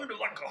don't It's know. really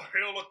like a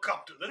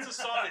helicopter. That's a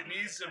song that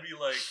needs to be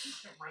like.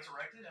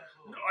 Resurrected?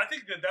 Absolutely. No, I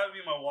think that would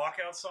be my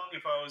walkout song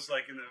if I was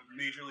like in the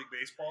Major League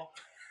Baseball.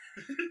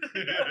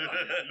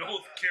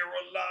 North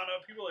Carolina.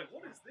 People are like,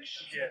 what is this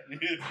shit?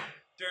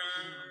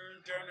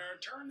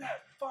 Turn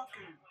that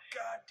fucking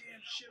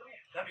goddamn shit off.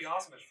 That'd be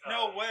awesome. If,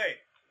 No way.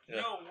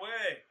 Yeah. No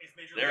way. If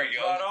Major There League- you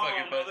go. Right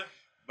Fucking on, brother.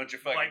 bunch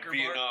of fucking Biker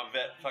Vietnam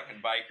vet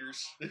fucking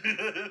bikers.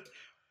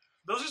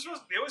 Those are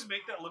supposed. They always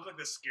make that look like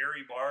the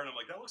scary bar, and I'm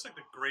like, that looks like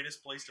the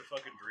greatest place to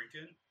fucking drink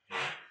in.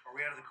 Are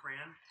we out of the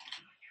crayon?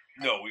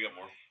 No, we got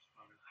more.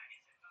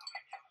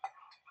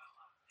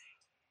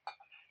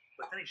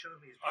 But then he showed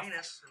me his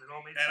penis, and it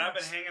all made And sense. I've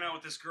been hanging out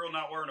with this girl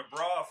not wearing a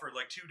bra for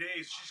like 2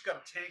 days. She's got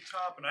a tank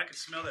top, and I can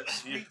smell that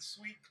sweet,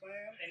 sweet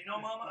clam. And you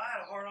know, Mama, I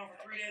had a hard on for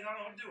 3 days. I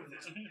don't know what to do with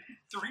this.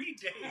 3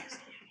 days.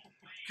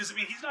 Because I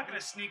mean, he's not going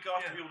to sneak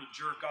off to be able to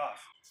jerk off.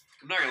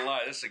 I'm not gonna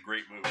lie, this is a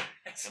great movie,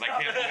 It's and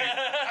I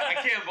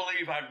not- can't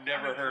believe I've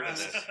never heard of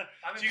this.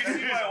 I'm So you can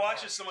see why I impressed.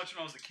 watched it so much when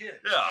I was a kid.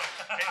 Yeah,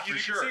 And you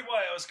for can sure. see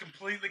why I was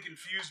completely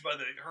confused by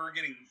her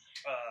getting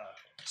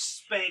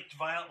spanked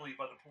violently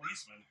by the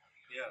policeman.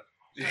 Yeah.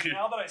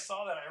 Now that I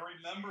saw that, I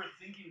remember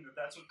thinking that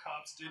that's what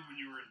cops did when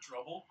you were in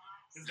trouble,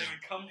 is they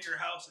would come to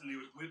your house and they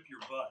would whip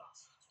your butt.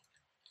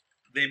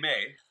 They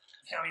may.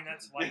 Yeah, I mean,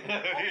 that's like. Oh,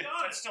 be honest,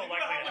 That's still think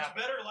about likely to how much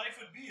happen. better life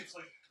would be. It's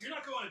like, you're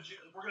not going to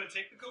jail. We're going to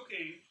take the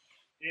cocaine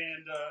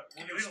and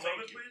Can we're you going to read a little spank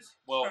bit, you. please?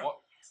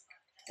 Well,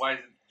 why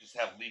just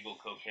have legal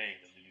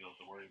cocaine and then you don't have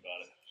to worry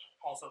about it?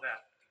 Also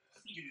that.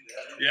 You can do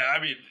that. Yeah, I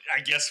mean,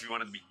 I guess if you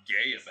wanted to be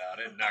gay about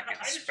it and not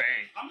get I just-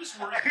 spanked. I'm just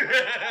worried.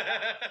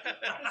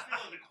 I just feel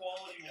like the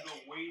quality will go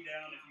way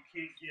down if you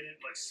can't get it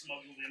like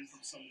smuggled in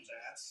from someone's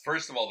ass.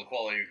 First of all, the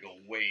quality would go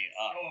way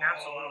up. Oh,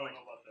 Absolutely. I don't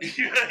know about that.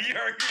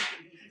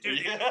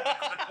 Dude, Yeah.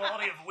 the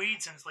quality of weed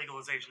since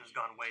legalization has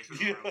gone way through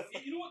the roof.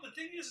 You know what the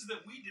thing is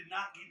that we did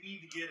not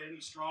need to get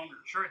any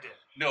stronger. Sure it did.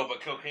 No,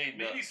 but cocaine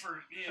Maybe does.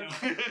 for Yeah,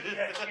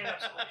 cocaine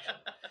absolutely.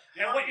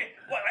 And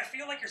what I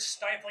feel like you're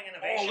stifling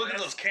innovation. Oh, look at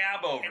those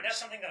cab And that's overs.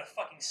 something that a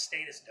fucking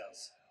status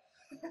does.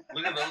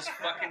 Look at those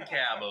fucking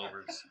cab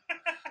overs.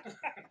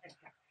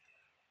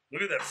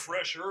 Look at that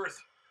fresh earth.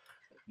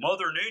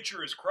 Mother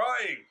Nature is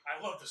crying.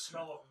 I love the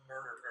smell of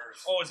murdered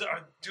earth. Oh,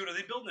 dude, are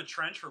they building a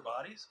trench for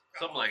bodies?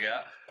 Something like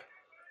that.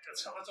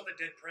 That's what they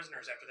did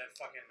prisoners after that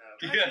fucking.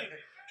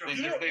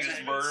 Yeah. They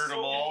just murdered them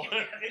all.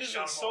 It has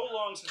been so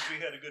long since we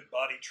had a good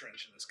body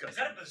trench in this Is country.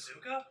 that a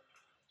bazooka?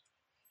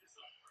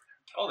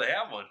 Oh, they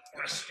have one.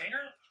 Or a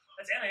stinger?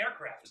 That's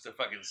anti-aircraft. Just a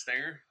fucking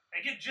stinger.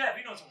 Hey, get Jeff.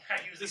 He knows how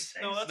to use these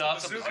things. No, that's No, a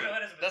it's a bazooka. Oh, no,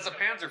 that is That's a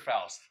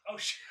Panzerfaust. Oh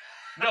shit.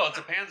 No, it's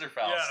a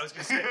Panzerfaust. Yeah, I was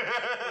gonna say.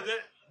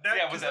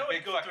 Yeah, with that would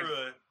big go fucking-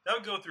 through that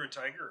would go through a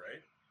tiger,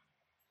 right?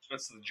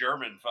 That's the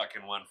German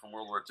fucking one from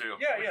World War II.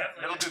 Yeah, yeah.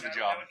 It'll do the That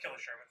job. would kill a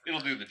Sherman. It'll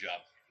do the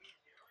job.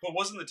 But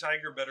wasn't the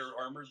tiger better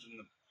armored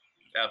than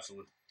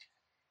Absolutely.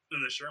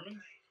 the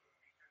Sherman?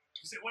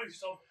 What is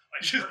so?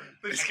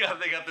 Like,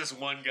 They got this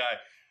one guy.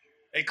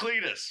 Hey,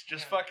 Cletus,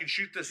 just fucking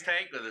shoot this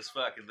tank with this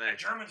fucking thing.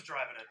 Germans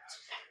driving it.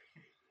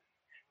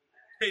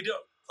 Hey,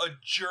 a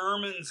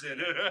German's in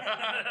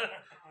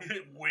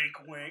it. Wink,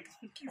 wink.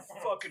 You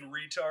fucking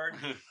retard.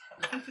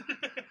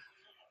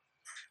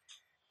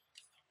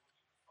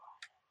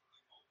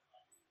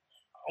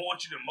 I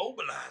want you to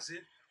mobilize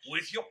it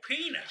with your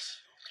penis.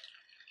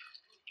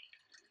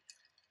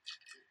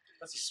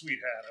 That's a sweet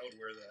hat. I would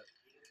wear that.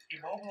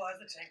 Immobilize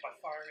the tank by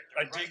firing it.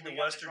 I dig the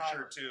Western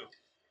shirt too.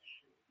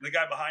 The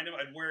guy behind him,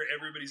 I'd wear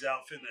everybody's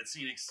outfit in that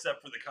scene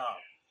except for the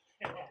cop.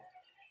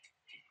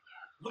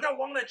 Look how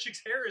long that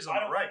chick's hair is on I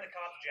the don't right. like the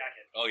cop's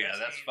jacket. Oh, yeah,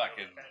 that's the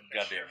fucking kind of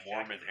goddamn sheriff's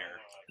Mormon jacket. hair.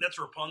 That's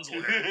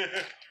Rapunzel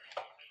hair.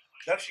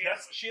 She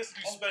has to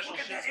do Oh, special look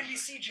at shit. that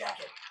NBC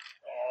jacket.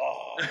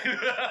 Oh.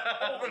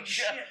 Holy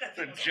shit, that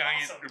The thing was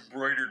giant awesome.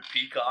 embroidered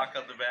peacock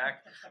on the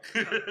back.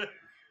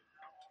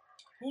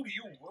 Who do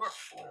you work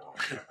for?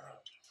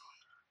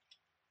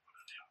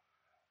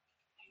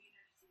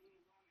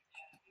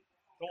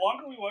 The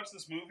longer we watch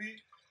this movie,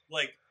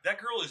 like, that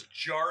girl is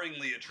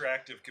jarringly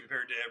attractive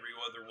compared to every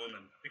other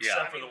woman, except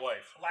Yeah. for the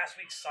wife. Last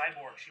week's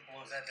Cyborg, she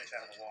blows that bitch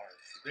out of the water.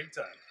 Big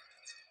time.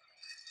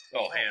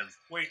 Oh, hands.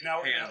 Wait,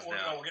 now we're Hands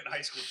down. getting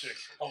high school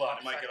chicks. Hold on,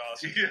 it might get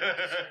awesome.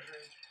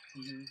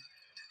 Yeah.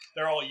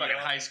 They're all Fucking young.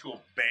 high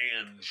school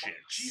band shit.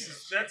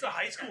 Jesus, that's a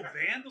high school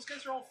band? Those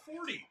guys are all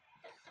 40.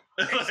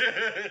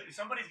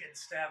 Somebody's getting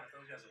stabbed if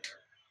those guys are there.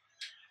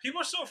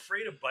 People are so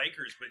afraid of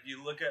bikers, but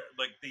you look at,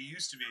 like, they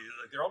used to be,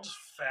 like, they're all just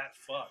fat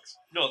fucks.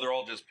 No, they're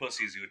all just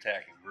pussies who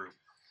attack in group.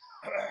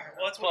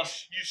 Well, that's why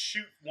you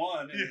shoot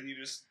one and then you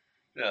just,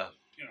 Yeah.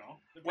 you know,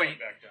 they Wait,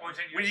 back down.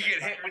 When you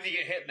get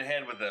hit in the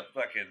head with a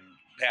fucking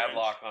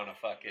padlock on a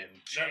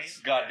fucking That's-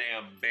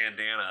 goddamn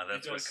bandana,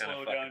 that's it what does kind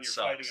slow of down fucking your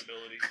fighting sucks.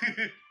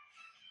 ability.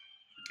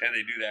 And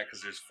they do that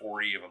because there's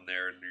 40 of them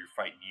there, and they're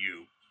fighting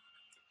you.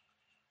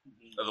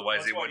 Otherwise,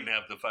 That's they why wouldn't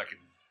have the fucking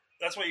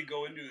That's why you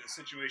go into the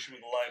situation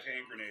with a live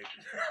hand grenade.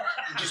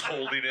 just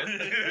holding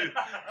it.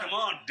 Come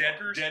on,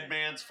 Dead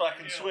man's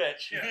fucking Yeah.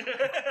 switch. Yeah.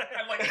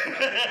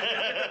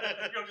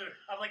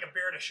 I'd like a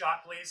beer and a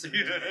shot, please. Is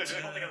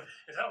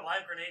that a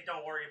live grenade?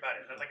 Don't worry about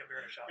it. I'd like a beer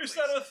and a shot, Is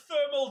please. that a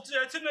thermal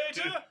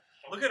detonator?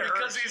 Look at her.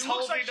 Because he's She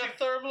looks holding like a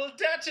thermal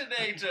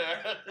detonator.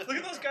 Look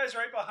at those guys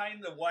right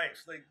behind the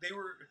wife. Like they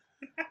were.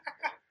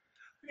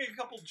 like a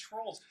couple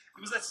trolls.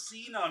 It was that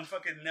scene on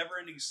fucking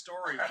Neverending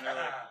Story when they're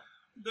like,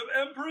 the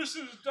Empress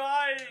is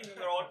dying, and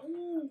they're all like,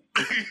 ooh.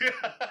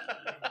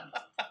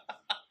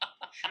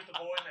 Shoot the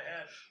boy in the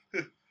head.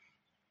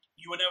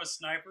 You wouldn't have a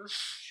sniper?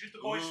 Shoot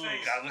the boy's Ooh.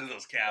 face. God, look at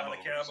those A lot cabos.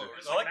 of cabos.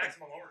 It's I like like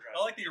maximum overdrive.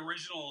 I like the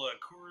original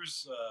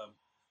Coors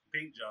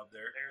paint job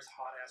there. There's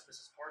hot ass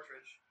Mrs.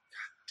 Partridge.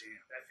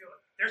 Damn. I feel it.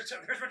 There's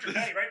Richard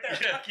Petty right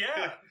there.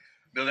 Yeah.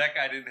 No, that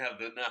guy didn't have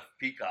enough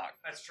peacock.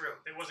 That's true.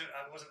 It wasn't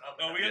up.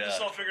 Oh, we enough. had this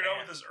Yeah. all figured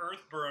out with this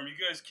earth berm. You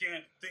guys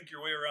can't think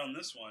your way around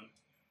this one.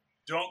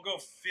 Don't go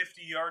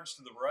 50 yards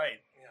to the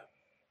right. Yeah.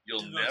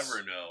 You'll Do those-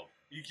 never know.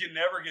 You can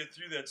never get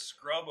through that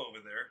scrub over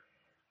there.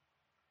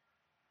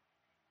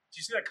 Do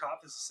you see that cop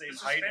that's the same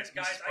The height suspense, as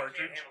guys. Mrs. I can't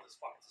Partridge? handle this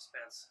fucking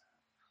suspense.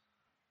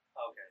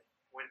 Okay.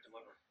 Way to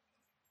deliver.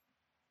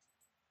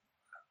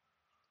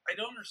 I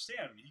don't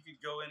understand. He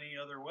could go any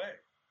other way.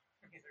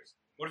 There's-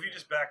 What if he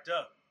just backed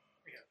up?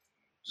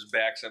 Just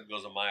backs up,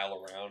 goes a mile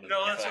around. And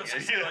No, that's what I'm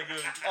fucking- saying. Like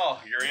oh,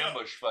 your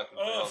ambush fucking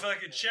oh, failed.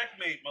 fucking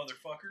checkmate,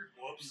 motherfucker.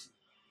 Whoops.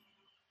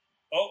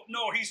 Oh,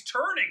 no, he's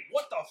turning.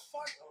 What the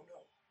fuck? Oh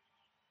no.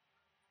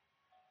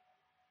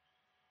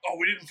 Oh,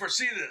 we didn't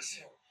foresee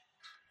this.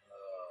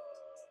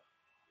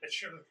 It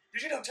should have.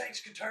 Did you know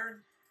tanks can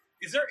turn?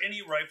 Is there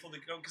any rifle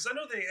that go? Because I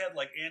know they had,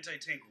 like,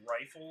 anti-tank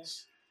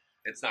rifles.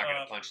 It's not going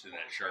to punch through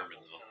that Sherman,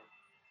 though.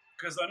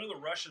 Because I know the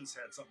Russians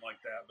had something like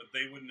that, but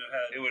they wouldn't have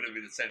had... It would have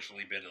been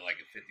essentially been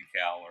like a 50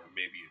 cal or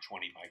maybe a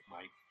 20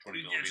 Mike, 20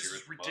 Yeah, millimeter. just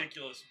at the most.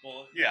 ridiculous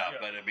bullet. Yeah,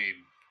 but I mean,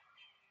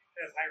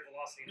 It has higher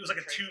velocity. It was like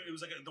a two. It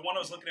was like the one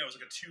I was looking at was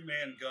like a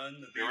 2-man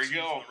gun that they There we used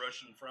go. on the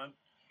Russian front.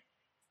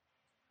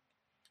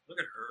 Look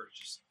at her,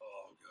 just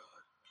oh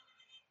god.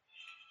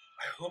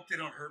 I hope they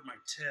don't hurt my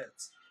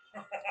tits.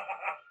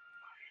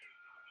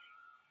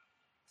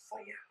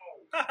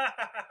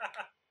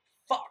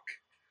 fuck.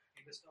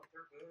 You missed on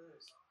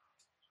purpose.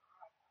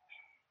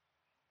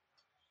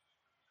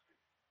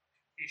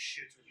 He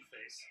shoots me in the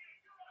face.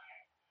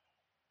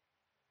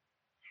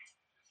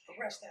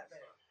 Arrest that man.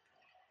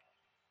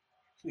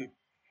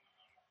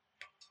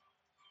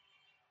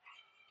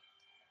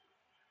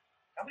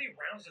 How many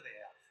rounds do they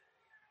have?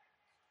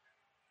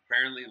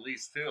 Apparently, at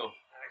least 2.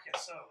 I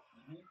guess so.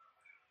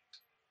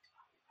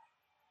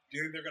 Do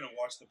you think they're gonna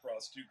watch the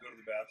prostitute go to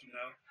the bathroom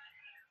now?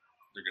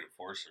 They're going to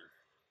force her.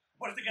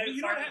 What if the guy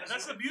You fired don't have, the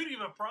that's the beauty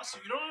of a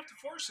prostitute. You don't have to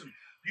force him.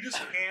 You just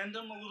hand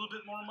them a little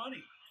bit more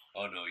money.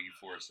 Oh, no, you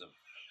force them.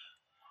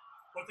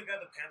 What if the guy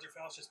at the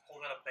Panzerfaust just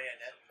pulled out a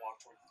bayonet and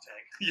walked towards the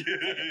tank?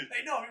 Yeah.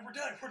 Hey, no, we're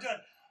done. We're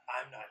done.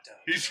 I'm not done.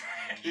 He's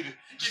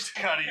just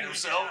cutting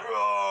himself.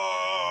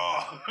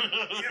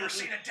 You ever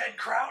seen a dead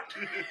kraut?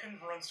 And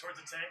runs towards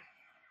the tank.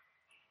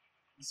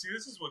 See,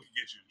 this is what could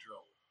get you in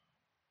trouble.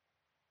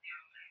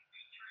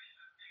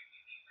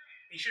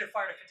 He should have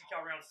fired a 50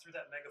 cal round through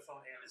that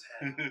megaphone and his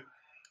head.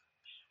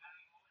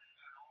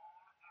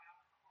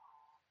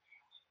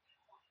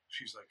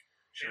 She's like,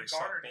 should I James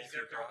suck Garner both needs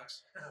your their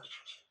cocks?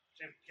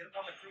 Jim, get him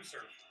on the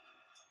cruiser.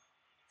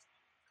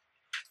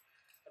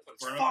 That's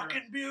what Burn it's up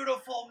Fucking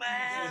beautiful,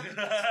 man.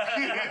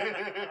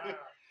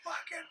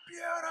 fucking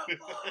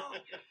beautiful.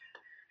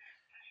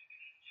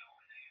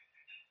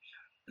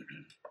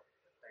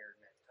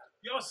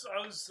 Yeah, I was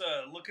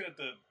looking at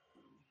all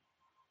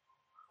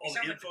the sound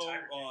like the info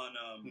Tiger King. on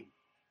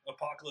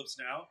Apocalypse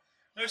Now.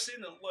 And I was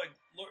saying that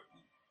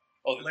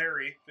Oh,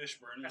 Larry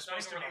Fishburne was That's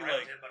not supposed to even be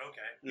around like him, but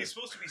okay. he's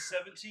supposed to be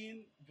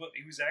 17, but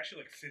he was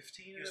actually like 15.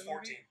 He was in the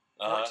movie.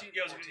 14. 14.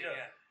 Yeah, 14,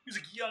 yeah. He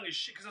was like young as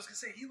shit. Because I was gonna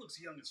say he looks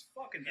young as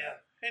fucking now.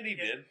 Yeah. and he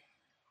did.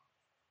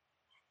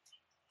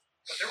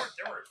 But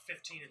there were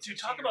 15 and 16 Dude,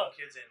 talk year old about-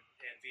 kids in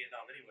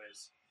Vietnam,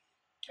 anyways.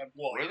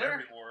 Well, Were there?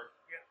 every war.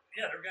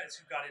 Yeah, there were guys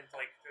who got in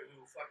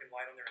who fucking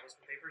lied on their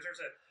enlistment papers.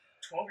 There's a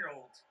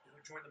 12-year-old who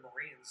joined the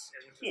Marines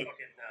and went to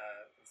fucking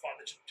who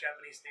fought in the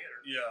Japanese theater.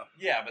 Yeah.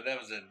 Yeah, but that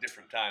was a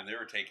different time. They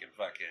were taking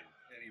fucking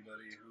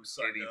Anybody who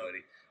signed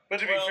anybody.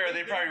 But to Well, be fair,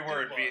 they they probably did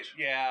were. watch.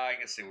 Yeah, I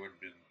guess they would have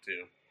been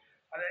too.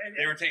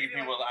 They were taking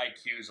people with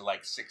IQs of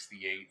like 68.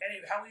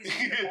 How easy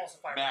is it to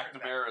falsify records back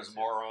McNamara's then?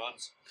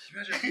 morons.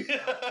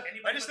 Anybody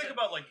I just with think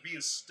about like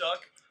being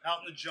stuck out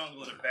in the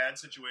jungle in a bad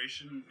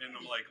situation, and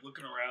I'm like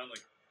looking around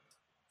like,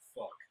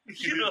 fuck,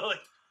 you know,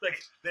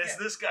 like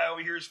this guy over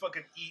here is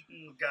fucking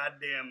eating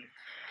goddamn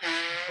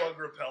bug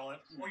repellent.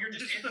 Well, you're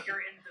just in the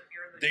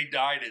They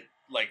died at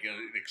like an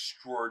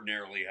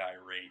extraordinarily high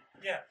rate.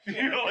 yeah.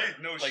 You know, like,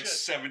 No like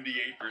shit.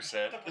 78%.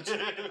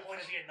 The point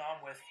of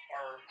Vietnam with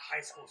our high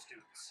school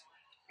students.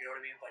 You know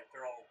what I mean? Like,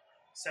 they're all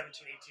 17,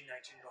 18,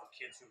 19-year-old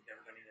kids who've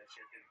never done any of that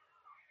shit. And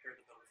they're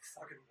in the middle of a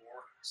fucking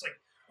war. It's like,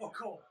 oh,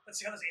 cool.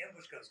 Let's see how this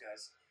ambush goes,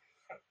 guys.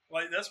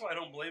 Like that's why I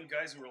don't blame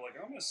guys who are like,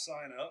 I'm gonna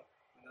sign up,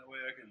 and that way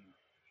I can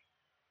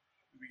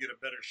maybe get a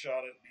better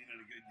shot at being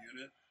in a good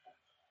unit.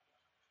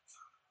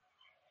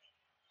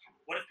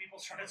 What if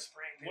people started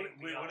spraying? What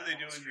are they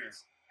doing here?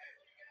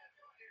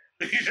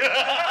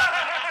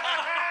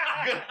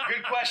 Good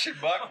Good question,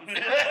 Buck. Buck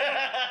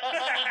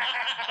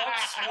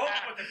spoke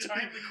with a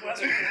timely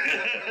question.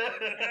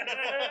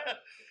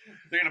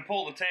 They're gonna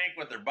pull the tank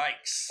with their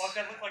bikes. Buck,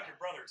 that looked like your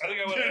brother. I think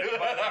I went to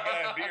buy that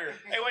guy a beer.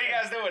 Hey, what are you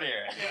guys doing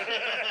here?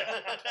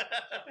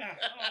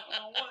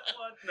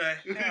 What the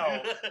hell?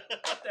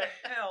 What the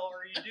hell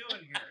are you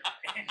doing here?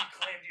 And you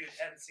claimed you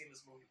hadn't seen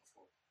this movie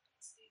before.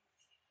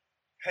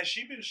 Has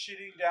she been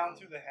shitting down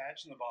through the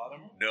hatch in the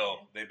bottom?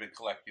 No, they've been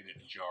collecting it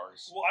in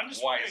jars. Well, I'm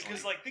just wondering wisely.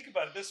 because, like, think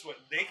about it this way: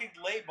 they could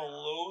lay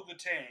below the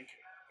tank,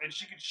 and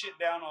she could shit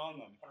down on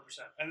them,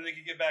 100%. and then they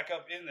could get back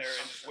up in there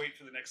and just wait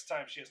for the next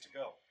time she has to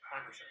go.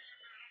 100%.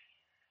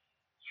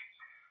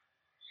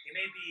 He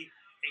may be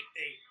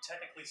a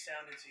technically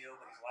sound NCO,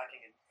 but he's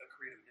lacking in a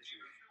creative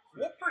initiative.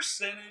 What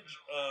percentage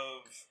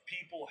of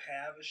people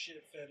have a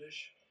shit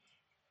fetish?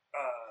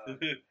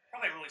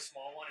 Probably a really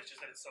small one. It's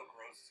just that it's so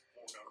gross. It's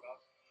what we're known about.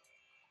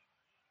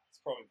 That's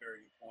probably a very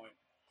good point.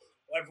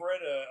 I read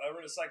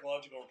a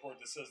psychological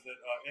report that says that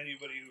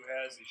anybody who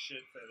has a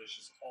shit fetish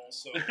is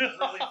also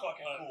Really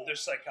fucking cool. they're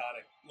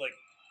psychotic. Like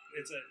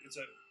it's a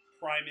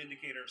prime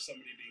indicator of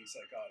somebody being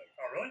psychotic.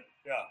 Oh, really?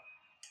 Yeah.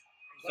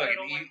 Glad I Fucking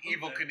don't like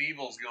Evil food then.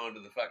 Knievel's going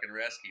to the fucking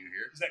rescue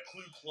here. Is that Ku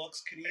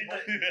Klux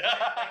Knievel?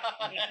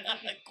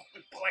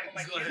 Like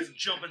my He's going kids.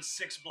 jumping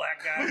 6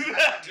 black guys.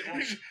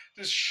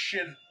 Just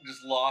shit,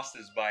 just lost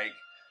his bike.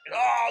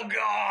 Oh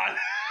God!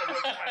 The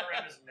rope tied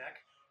around his neck.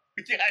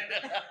 Yeah, I know.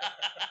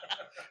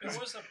 And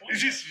what's the point?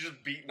 He's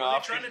just beating Were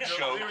off. they trying to getting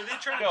deliver? choked. Were they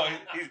trying No, to?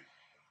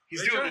 he's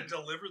Were they doing trying the to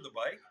deliver the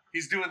bike.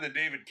 he's doing the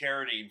David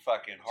Carradine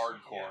fucking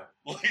hardcore.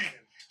 Like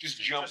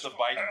just jump the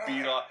bike,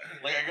 beat off.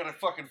 Like I gotta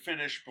fucking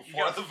finish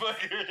before got- the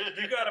fucking.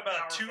 You got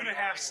about Powerful 2.5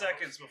 fucking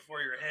seconds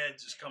before your head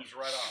just comes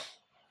right off.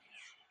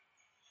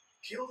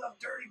 Kill that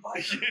dirty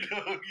biker. You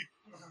know,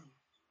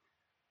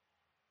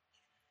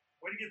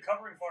 Way to get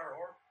covering fire,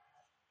 whore.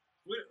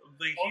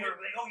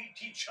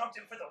 He jumped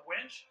in for the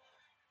winch?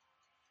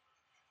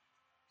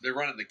 they're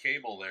running the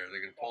cable there.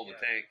 They're gonna pull the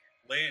tank.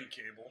 Land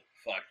cable.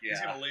 Fuck yeah. He's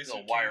gonna lay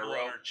some Little wire cable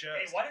on rope. her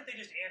Hey, chest. why didn't they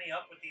just ante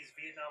up with these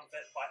Vietnam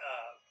vet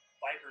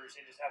bikers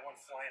and just have one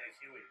fly in a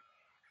Huey?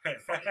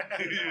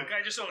 Guy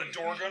just on a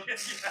door gun. He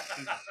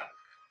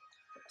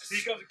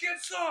comes,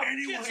 get some.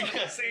 Anyone, Get some.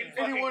 Same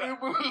fucking anyone guy.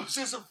 who moves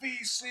is a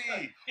VC.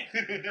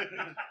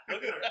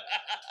 Look at her.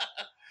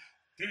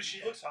 Dude,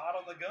 she looks hot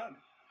on the gun.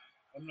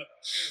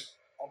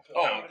 I'll put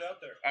it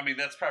out there. I mean,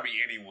 that's probably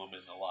any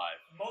woman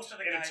alive. Most of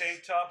the In a guys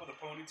tank top with a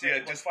ponytail.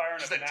 Yeah, like just firing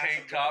just a a massive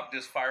tank top,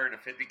 just firing a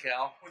 50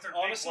 cal. with their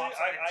Honestly, big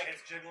lopsided I-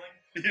 tits jiggling.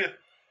 Yeah.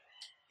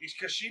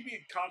 Because she'd be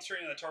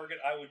concentrating on the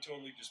target, I would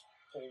totally just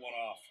pull one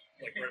off,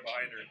 like right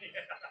behind her.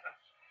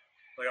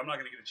 Like, I'm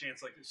not going to get a chance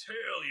like this.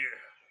 Hell yeah.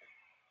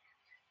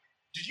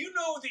 Did you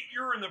know that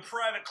you're in the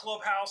private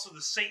clubhouse of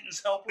the Satan's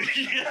Helper? I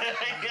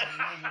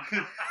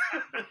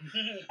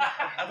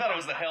thought it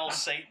was the Hell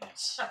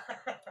Satans.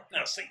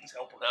 No, Satan's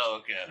Helper.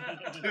 Oh, okay.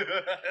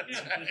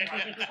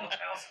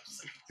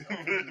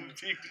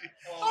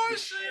 Oh,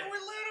 shit, we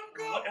let him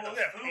go. Look at Oh,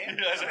 the yeah, food. pan-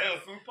 Yeah, I is that know. a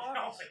food pot?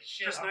 Holy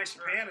shit, Just I'm nice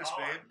sure panis, it's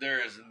babe.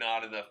 There is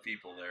not enough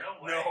people there. No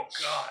way. No,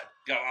 God.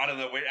 Go out of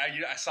the way.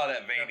 I saw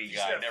that veiny You see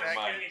guy. that Never fat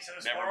mind. He's in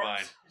his Never forums.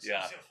 mind. He's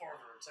Yeah. in his forums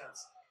are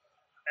intense.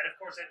 And of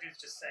course, that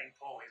dude's just saying,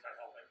 "Pull." He's not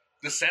helping.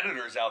 The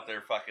senator's out there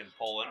fucking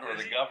pulling, or Is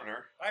the he?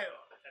 governor.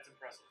 That's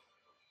impressive.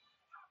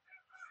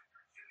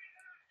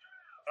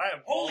 I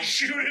have Holy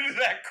shoot into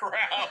that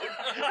crowd.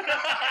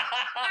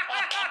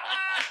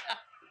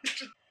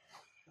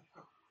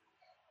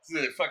 It's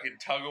the fucking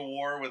tug of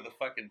war with the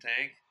fucking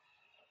tank.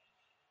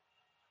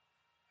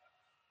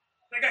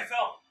 That guy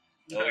fell.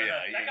 Oh yeah,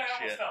 That you guy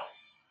almost shit. fell.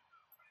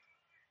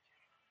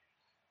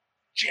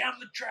 Jam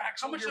the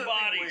tracks How with much your of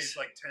that thing bodies. weighs?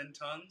 Like 10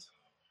 tons?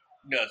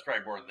 No, it's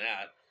probably more than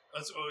that.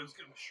 That's always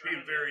going to Sure. be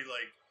very,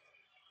 like...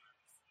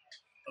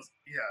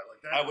 Yeah,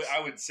 like that. I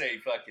would say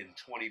fucking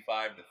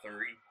 25 to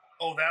 30.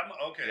 Oh, that...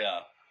 Okay.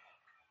 Yeah.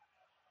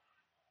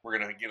 We're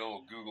gonna get a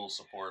little Google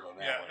support on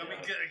that Yeah, one. I mean,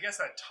 I guess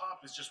that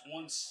top is just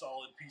one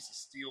solid piece of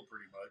steel,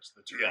 pretty much.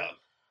 The turret. Yeah.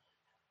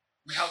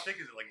 I mean, how thick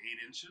is it? Like 8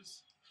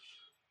 inches?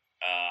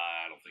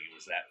 I don't think it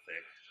was that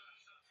thick.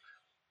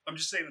 I'm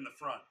just saying in the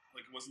front.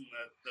 Like, it wasn't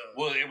that...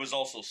 Well, it was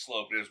also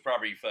sloped. It was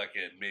probably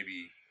fucking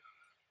maybe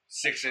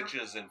 6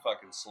 inches and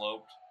fucking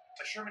sloped.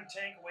 A Sherman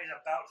tank weighs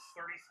about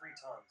 33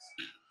 tons.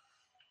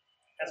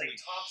 Has a Holy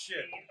top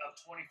shit. speed of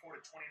 24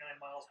 to 29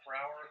 miles per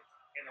hour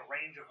and a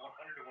range of 100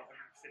 to 150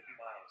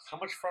 miles.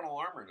 How much frontal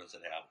armor does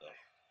it have, though?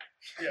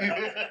 Yeah.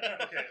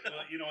 Okay,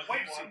 well, you know what?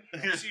 Wait,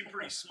 You seem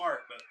pretty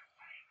smart, but...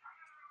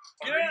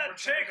 Get Get out, out,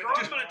 take her.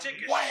 I'm going to take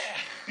Wham!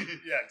 it.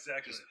 Yeah,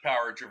 exactly. Just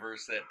power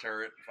traverse that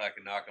turret if I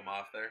can knock him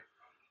off there.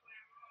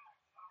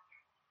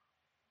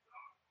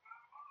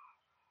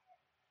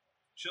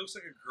 She looks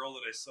like a girl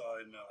that I saw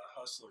in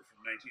Hustler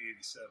from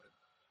 1987.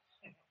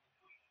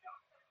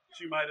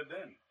 She might have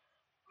been.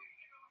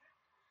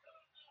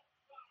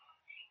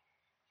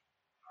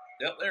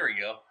 Yep, there we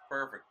go.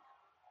 Perfect.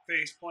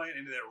 Face plant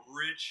into that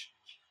rich...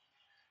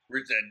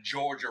 With that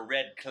Georgia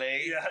red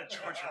clay. Yeah,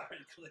 Georgia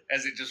Ridley.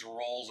 As it just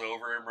rolls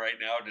over him right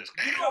now, just.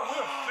 You know,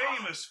 we're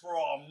famous for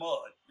our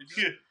mud. It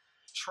just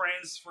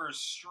transfers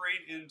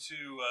straight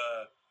into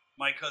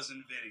my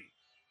cousin Vinny.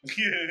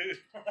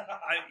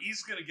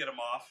 He's gonna get him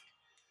off,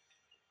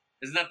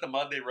 Isn't that the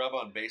mud they rub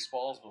on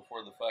baseballs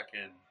before the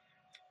fucking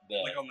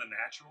like on the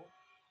natural.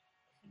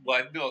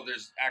 Well, no,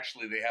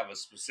 they have a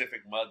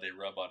specific mud they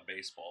rub on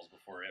baseballs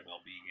before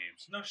MLB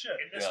games. No shit.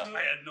 In this Yeah. movie,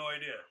 I had no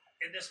idea.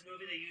 in this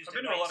movie, they used I've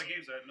been to a lot of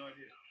games. I had no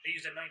idea. They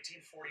used a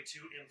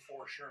 1942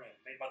 M4 Sherman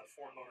made by the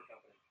Ford Motor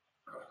Company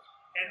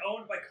and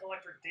owned by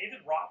collector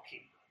David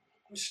Ropke,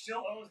 who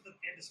still owns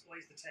and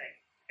displays the tank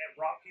at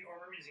Ropke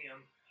Armor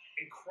Museum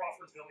in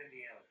Crawfordsville,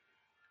 Indiana.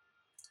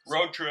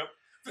 Road trip.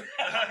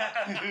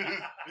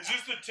 Is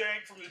this the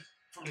tank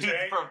from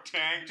Tank? From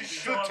Tank. Just The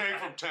show up. tank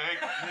from Tank.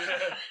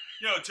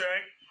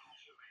 Tank.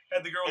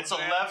 Had the girl. It's with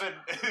the 11.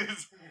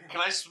 Can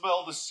I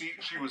smell the seat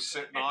she was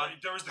sitting on?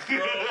 There was the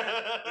girl.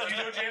 You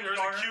know James There was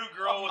a Garner? cute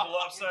girl with the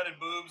lopsided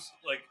boobs,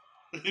 like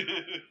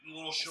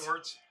little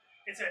shorts.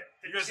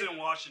 You guys didn't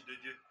watch it, did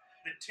you?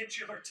 The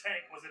titular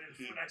tank was in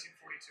 1942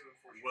 and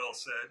 42. Well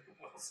said.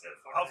 Well said.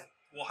 How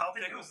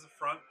thick was the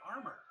front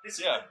armor? This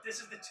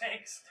is the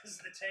tank's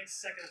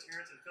second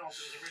appearance in films.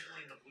 It was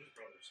originally in the Blues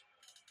Brothers.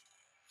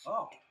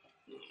 Oh.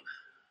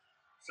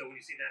 So when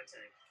you see that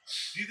tank,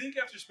 Do you think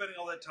after spending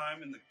all that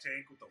time in the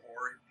tank with the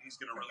whore, he's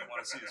gonna really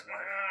want to see his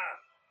wife?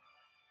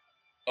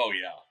 Oh,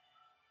 yeah.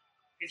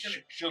 He's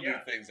gonna, She'll yeah.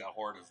 do things that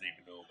whore doesn't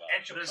even know about.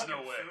 And she'll There's cook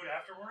no him way. food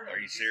afterward. Are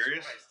you Jesus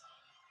serious? Christ.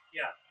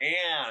 Yeah,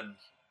 And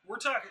We're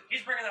talking.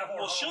 he's bringing that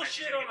whore Well, home. she'll and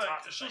she's shit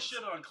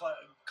gonna on get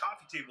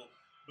coffee table,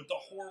 but the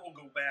whore will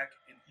go back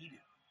and eat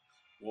it.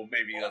 well,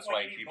 maybe Well, that's that's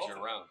why why he you need keeps both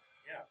her of them. around.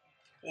 Yeah.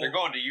 They're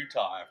going to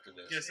Utah after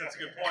this. Yes, that's a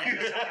good point.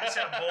 Let's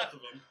have both of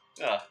them.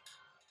 Yeah.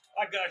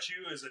 I got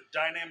you as a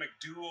dynamic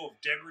duo of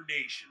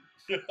degradation.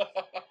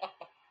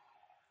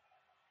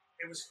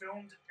 It was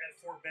filmed at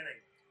Fort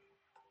Benning,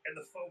 and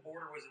the faux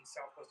border was in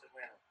Southwest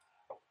Atlanta,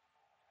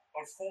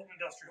 on Fulton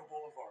Industrial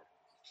Boulevard.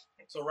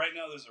 So right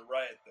now there's a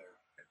riot there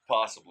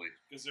Possibly.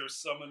 because there was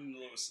someone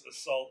who was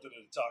assaulted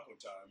at a taco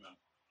time, and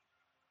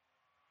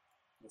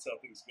that's how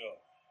things go.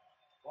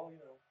 Well, you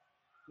know,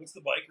 What's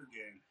the biker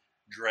gang?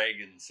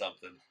 Dragon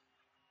something.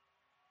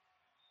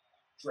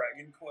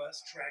 Dragon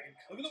Quest. Dragon.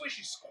 Look at the way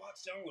she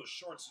squats down with those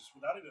shorts just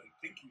without even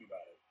thinking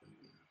about it.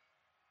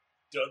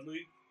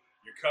 Dudley,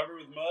 you're covered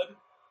with mud.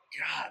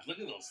 God, look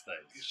at those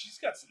things. She's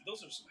got some.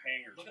 Those are some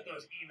hangers. Look at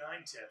those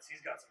E9 tits.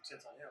 He's got some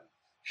tits on him.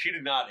 She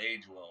did not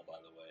age well, by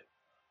the way.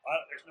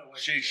 There's no way.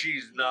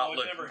 She's No, not it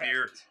look never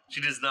near. happened.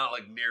 She does not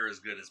look near as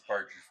good as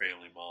Partridge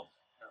Family Mom.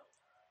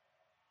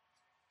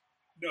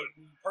 No,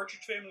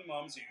 Partridge Family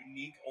Mom's a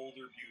unique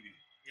older beauty.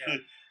 Yeah.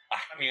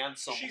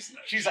 Handsome. she's-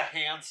 She's a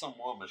handsome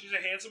woman. She's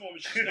a handsome woman.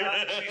 She's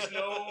not. She's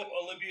no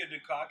Olivia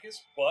Dukakis,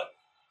 but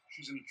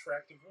she's an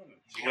attractive woman.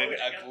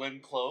 Glenn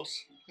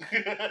Close.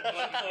 Glenn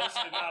Close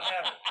did not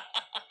have it.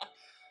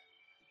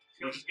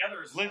 Goes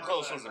together as Glenn far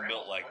Close as wasn't Grandma's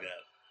built like Boy.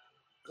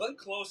 that. Glenn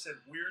Close had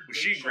weird. Was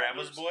big she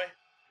Grandma's shoulders. boy?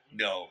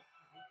 No.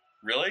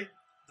 Really?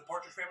 The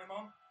Partridge Family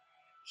Mom.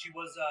 She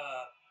was.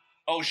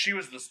 Oh, she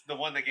was the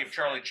one that gave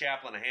Charlie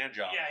Chaplin a hand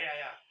job. Yeah.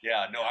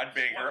 Yeah, no, I'd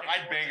bang her.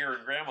 I'd bang her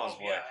in Grandma's Oh,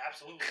 boy. yeah,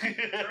 absolutely.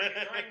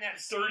 during that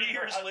scene, 30 her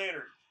years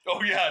later. Oh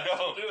yeah,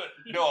 no, Do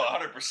it. no,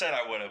 100%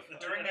 I would have.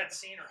 During that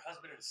scene, her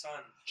husband and son.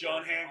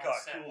 John were on Hancock,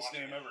 set coolest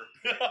watching name it. ever.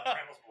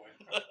 Grandma's Boy.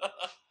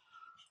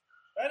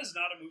 That is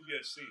not a movie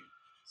I've seen.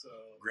 So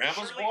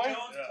Grandma's Shirley boy?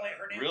 Jones Yeah.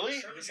 her name, Really?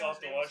 Shirley I guess Jones' I'll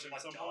have to name watch was it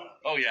at some point.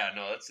 Madonna. Oh yeah,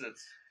 no, it's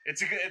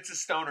a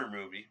stoner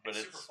movie, but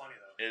It's it's super funny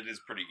though. it is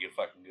pretty good,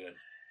 fucking good.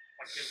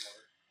 My kid's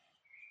mother.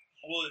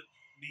 will it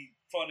be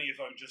funny if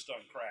I'm just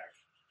on crack?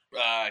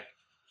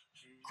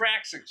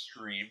 Crack's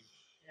extreme,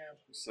 Yeah.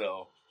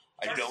 so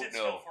It's I hard to don't sit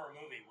still know. for a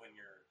movie when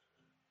you're.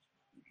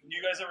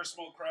 You guys ever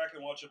smoke crack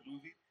and watch a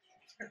movie?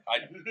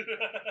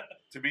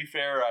 To be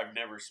fair, I've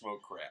never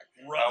smoked crack.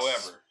 Russ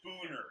However,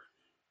 Spooner,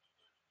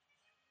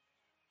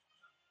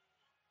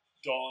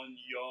 Don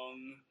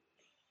Young.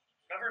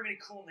 Not very many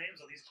cool names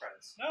on these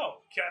credits.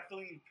 No,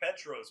 Kathleen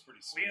Petro is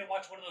pretty We sweet. didn't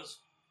watch one of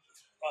those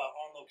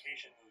on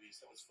location movies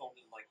that was filmed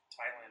in like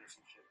Thailand or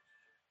some shit.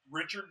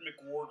 Richard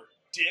McWhorter,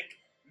 Dick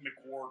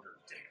McWhorter.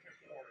 Dick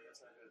McWhorter, that's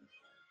not good.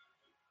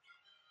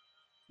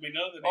 I mean,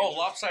 none of the oh, names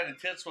are- Lopsided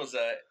Tits was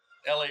a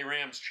LA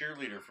Rams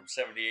cheerleader from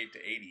 78 to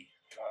 80.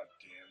 God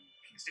damn.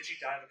 Did she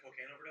die of a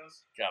cocaine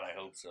overdose? God, I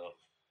hope so.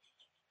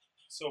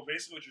 So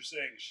basically, what you're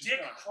saying is she's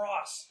Dick gonna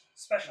Cross,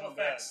 special Not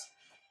bad. effects.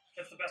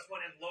 That's the best one.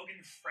 And Logan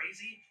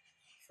Frazee.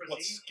 what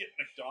Skip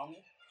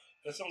McDonald?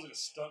 That sounds like a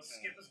stunt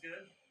Skip man. is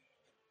good.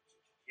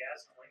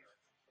 Yaz Klinger.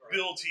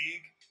 Bill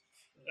Teague.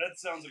 That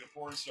sounds like a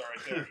porn star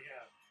right there.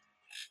 Yeah.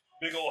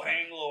 Big old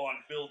hang low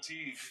on Bill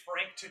Teague.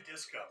 Frank to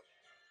Disco.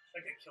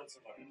 Like they killed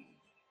somebody.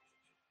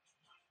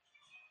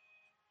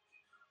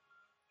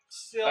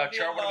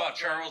 What about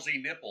Charles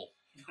E. Nipple?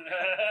 Excuse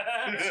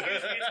me,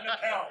 it's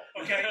Nepal.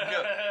 Okay.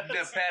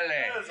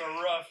 Nepele. That is a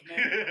rough name.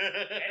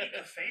 Eddie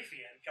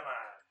Kafafian, come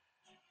on.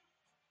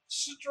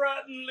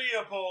 Stratton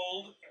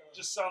Leopold.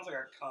 Just sounds like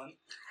a cunt.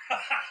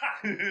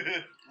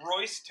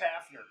 Royce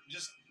Taffner.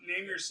 Just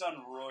name your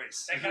son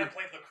Royce. That guy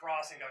played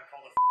lacrosse and got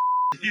called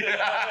a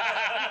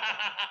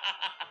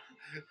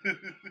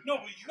No,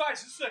 but you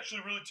guys, this is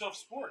actually a really tough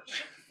sport.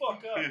 Shut the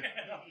fuck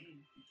up.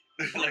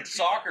 Like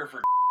soccer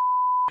for.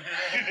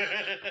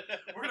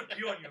 We're gonna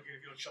pee on you if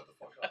you don't shut the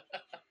fuck up.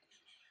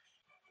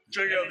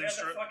 Check out these.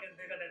 They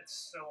got that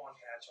sew on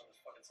patch on the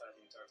fucking side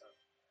the entire time.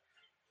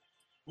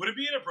 Would it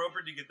be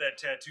inappropriate to get that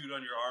tattooed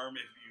on your arm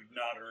if you've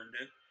not earned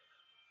it?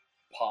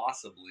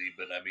 Possibly,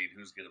 but I mean,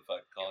 who's gonna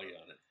fucking call you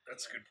on it?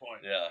 That's a good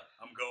point. Yeah,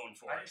 I'm going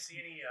for I it. didn't see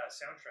any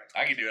soundtracks.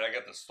 I can do it. I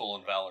got the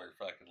Stolen Valor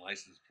fucking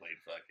license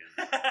plate. Fucking.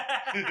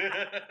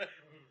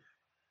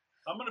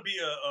 I'm gonna be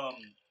a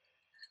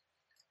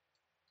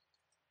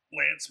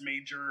Lance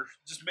Major.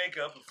 Just make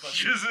up a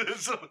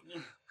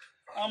fucking.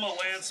 I'm a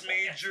Lance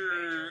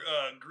Major,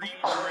 Green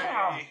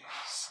Beret,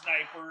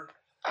 sniper,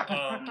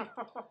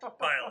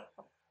 pilot.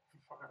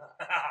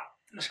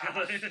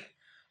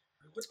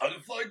 I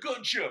can fly a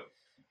gunship.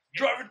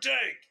 Drive a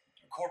tank.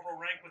 Corporal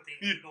rank with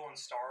the eagle and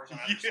stars on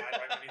either side,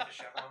 right beneath the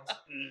chevrons.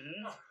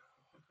 Mm-hmm.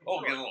 Oh,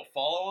 get a little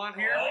follow on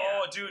here.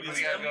 Oh, dude, What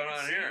do we got going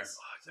on here?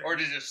 Oh, Or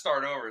did it just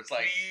start over? It's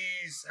like,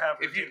 please have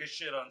her if you- take a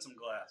shit on some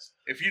glass.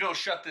 if you don't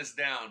shut this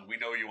down, we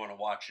know you want to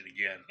watch it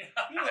again.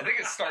 I think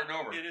it's starting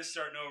over. It is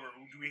starting over.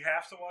 Do we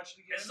have to watch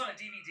it again? It's on a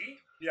DVD?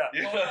 Yeah.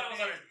 Yeah. Oh, I thought it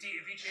was on a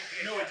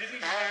VHS. No, it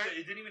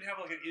didn't even have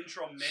like an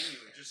intro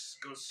menu. It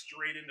just goes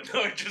straight into.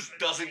 No, it just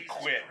doesn't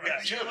quit. Yeah,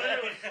 you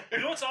literally. You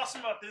know what's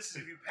awesome about this is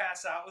if you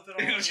pass out with it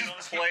on, It was you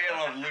just know, playing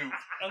on loop.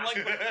 Unlike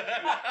when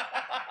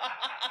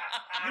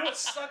you know what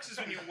sucks is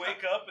when you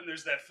wake up and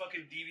there's that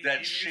fucking DVD That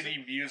music.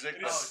 shitty music.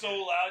 It is so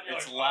loud. You're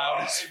It's like, loud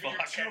oh, as if you're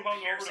fuck. too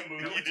hungover to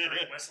move.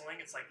 Military whistling.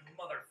 It's like,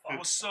 motherfucker.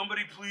 Will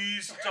somebody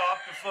please stop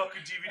the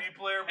fucking DVD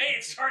player? Hey,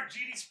 it's Sergeant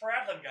G.D.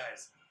 Spradlin,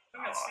 guys.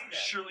 I'm gonna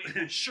see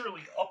that.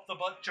 Shirley up the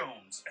butt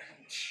Jones.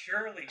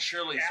 Shirley.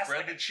 Shirley, Ass spread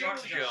like the a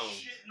cheeks, truck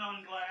Jones. Shitting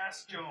on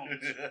glass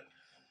Jones.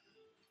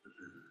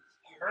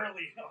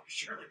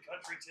 Shirley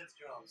Country Tits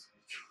Jones.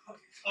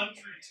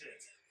 Country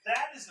tits.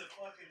 That is a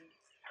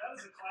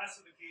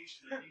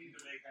classification that you need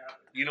to make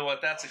happen. You know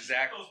what? That's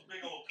exactly. Those big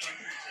old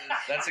country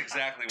tits. That's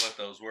exactly what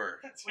those were.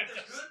 But they're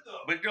good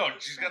though. But no,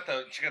 she got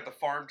the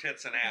farm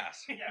tits and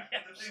ass. Yeah,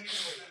 the thing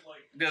is that,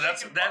 like, No,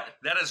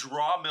 that is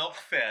raw milk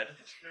fed.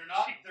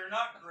 they're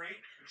not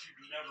great, but you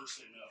can never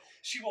say no.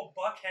 She will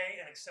buck hay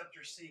and accept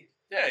your seed.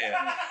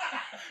 Yeah.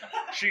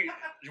 She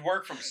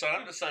worked from sun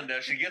up to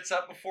sundown. She gets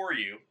up before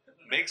you,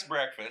 makes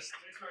breakfast.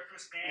 Makes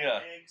breakfast, ham, Yeah.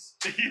 eggs,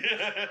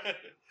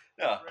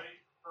 Yeah. ready.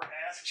 Her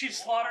ass. She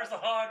slaughters the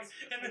hog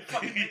and then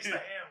fucking makes the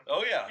ham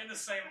Oh yeah. in the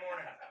same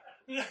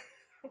morning.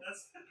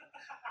 That's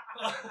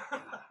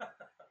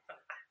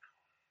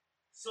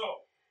so.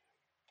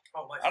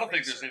 Oh, my I don't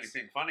think face there's hurts.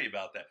 anything funny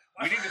about that.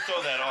 We need to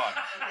throw that on.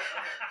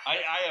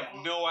 I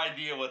have no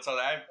idea what's on.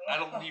 I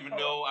don't even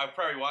know. I've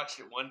probably watched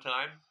it one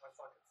time. My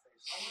fucking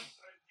face.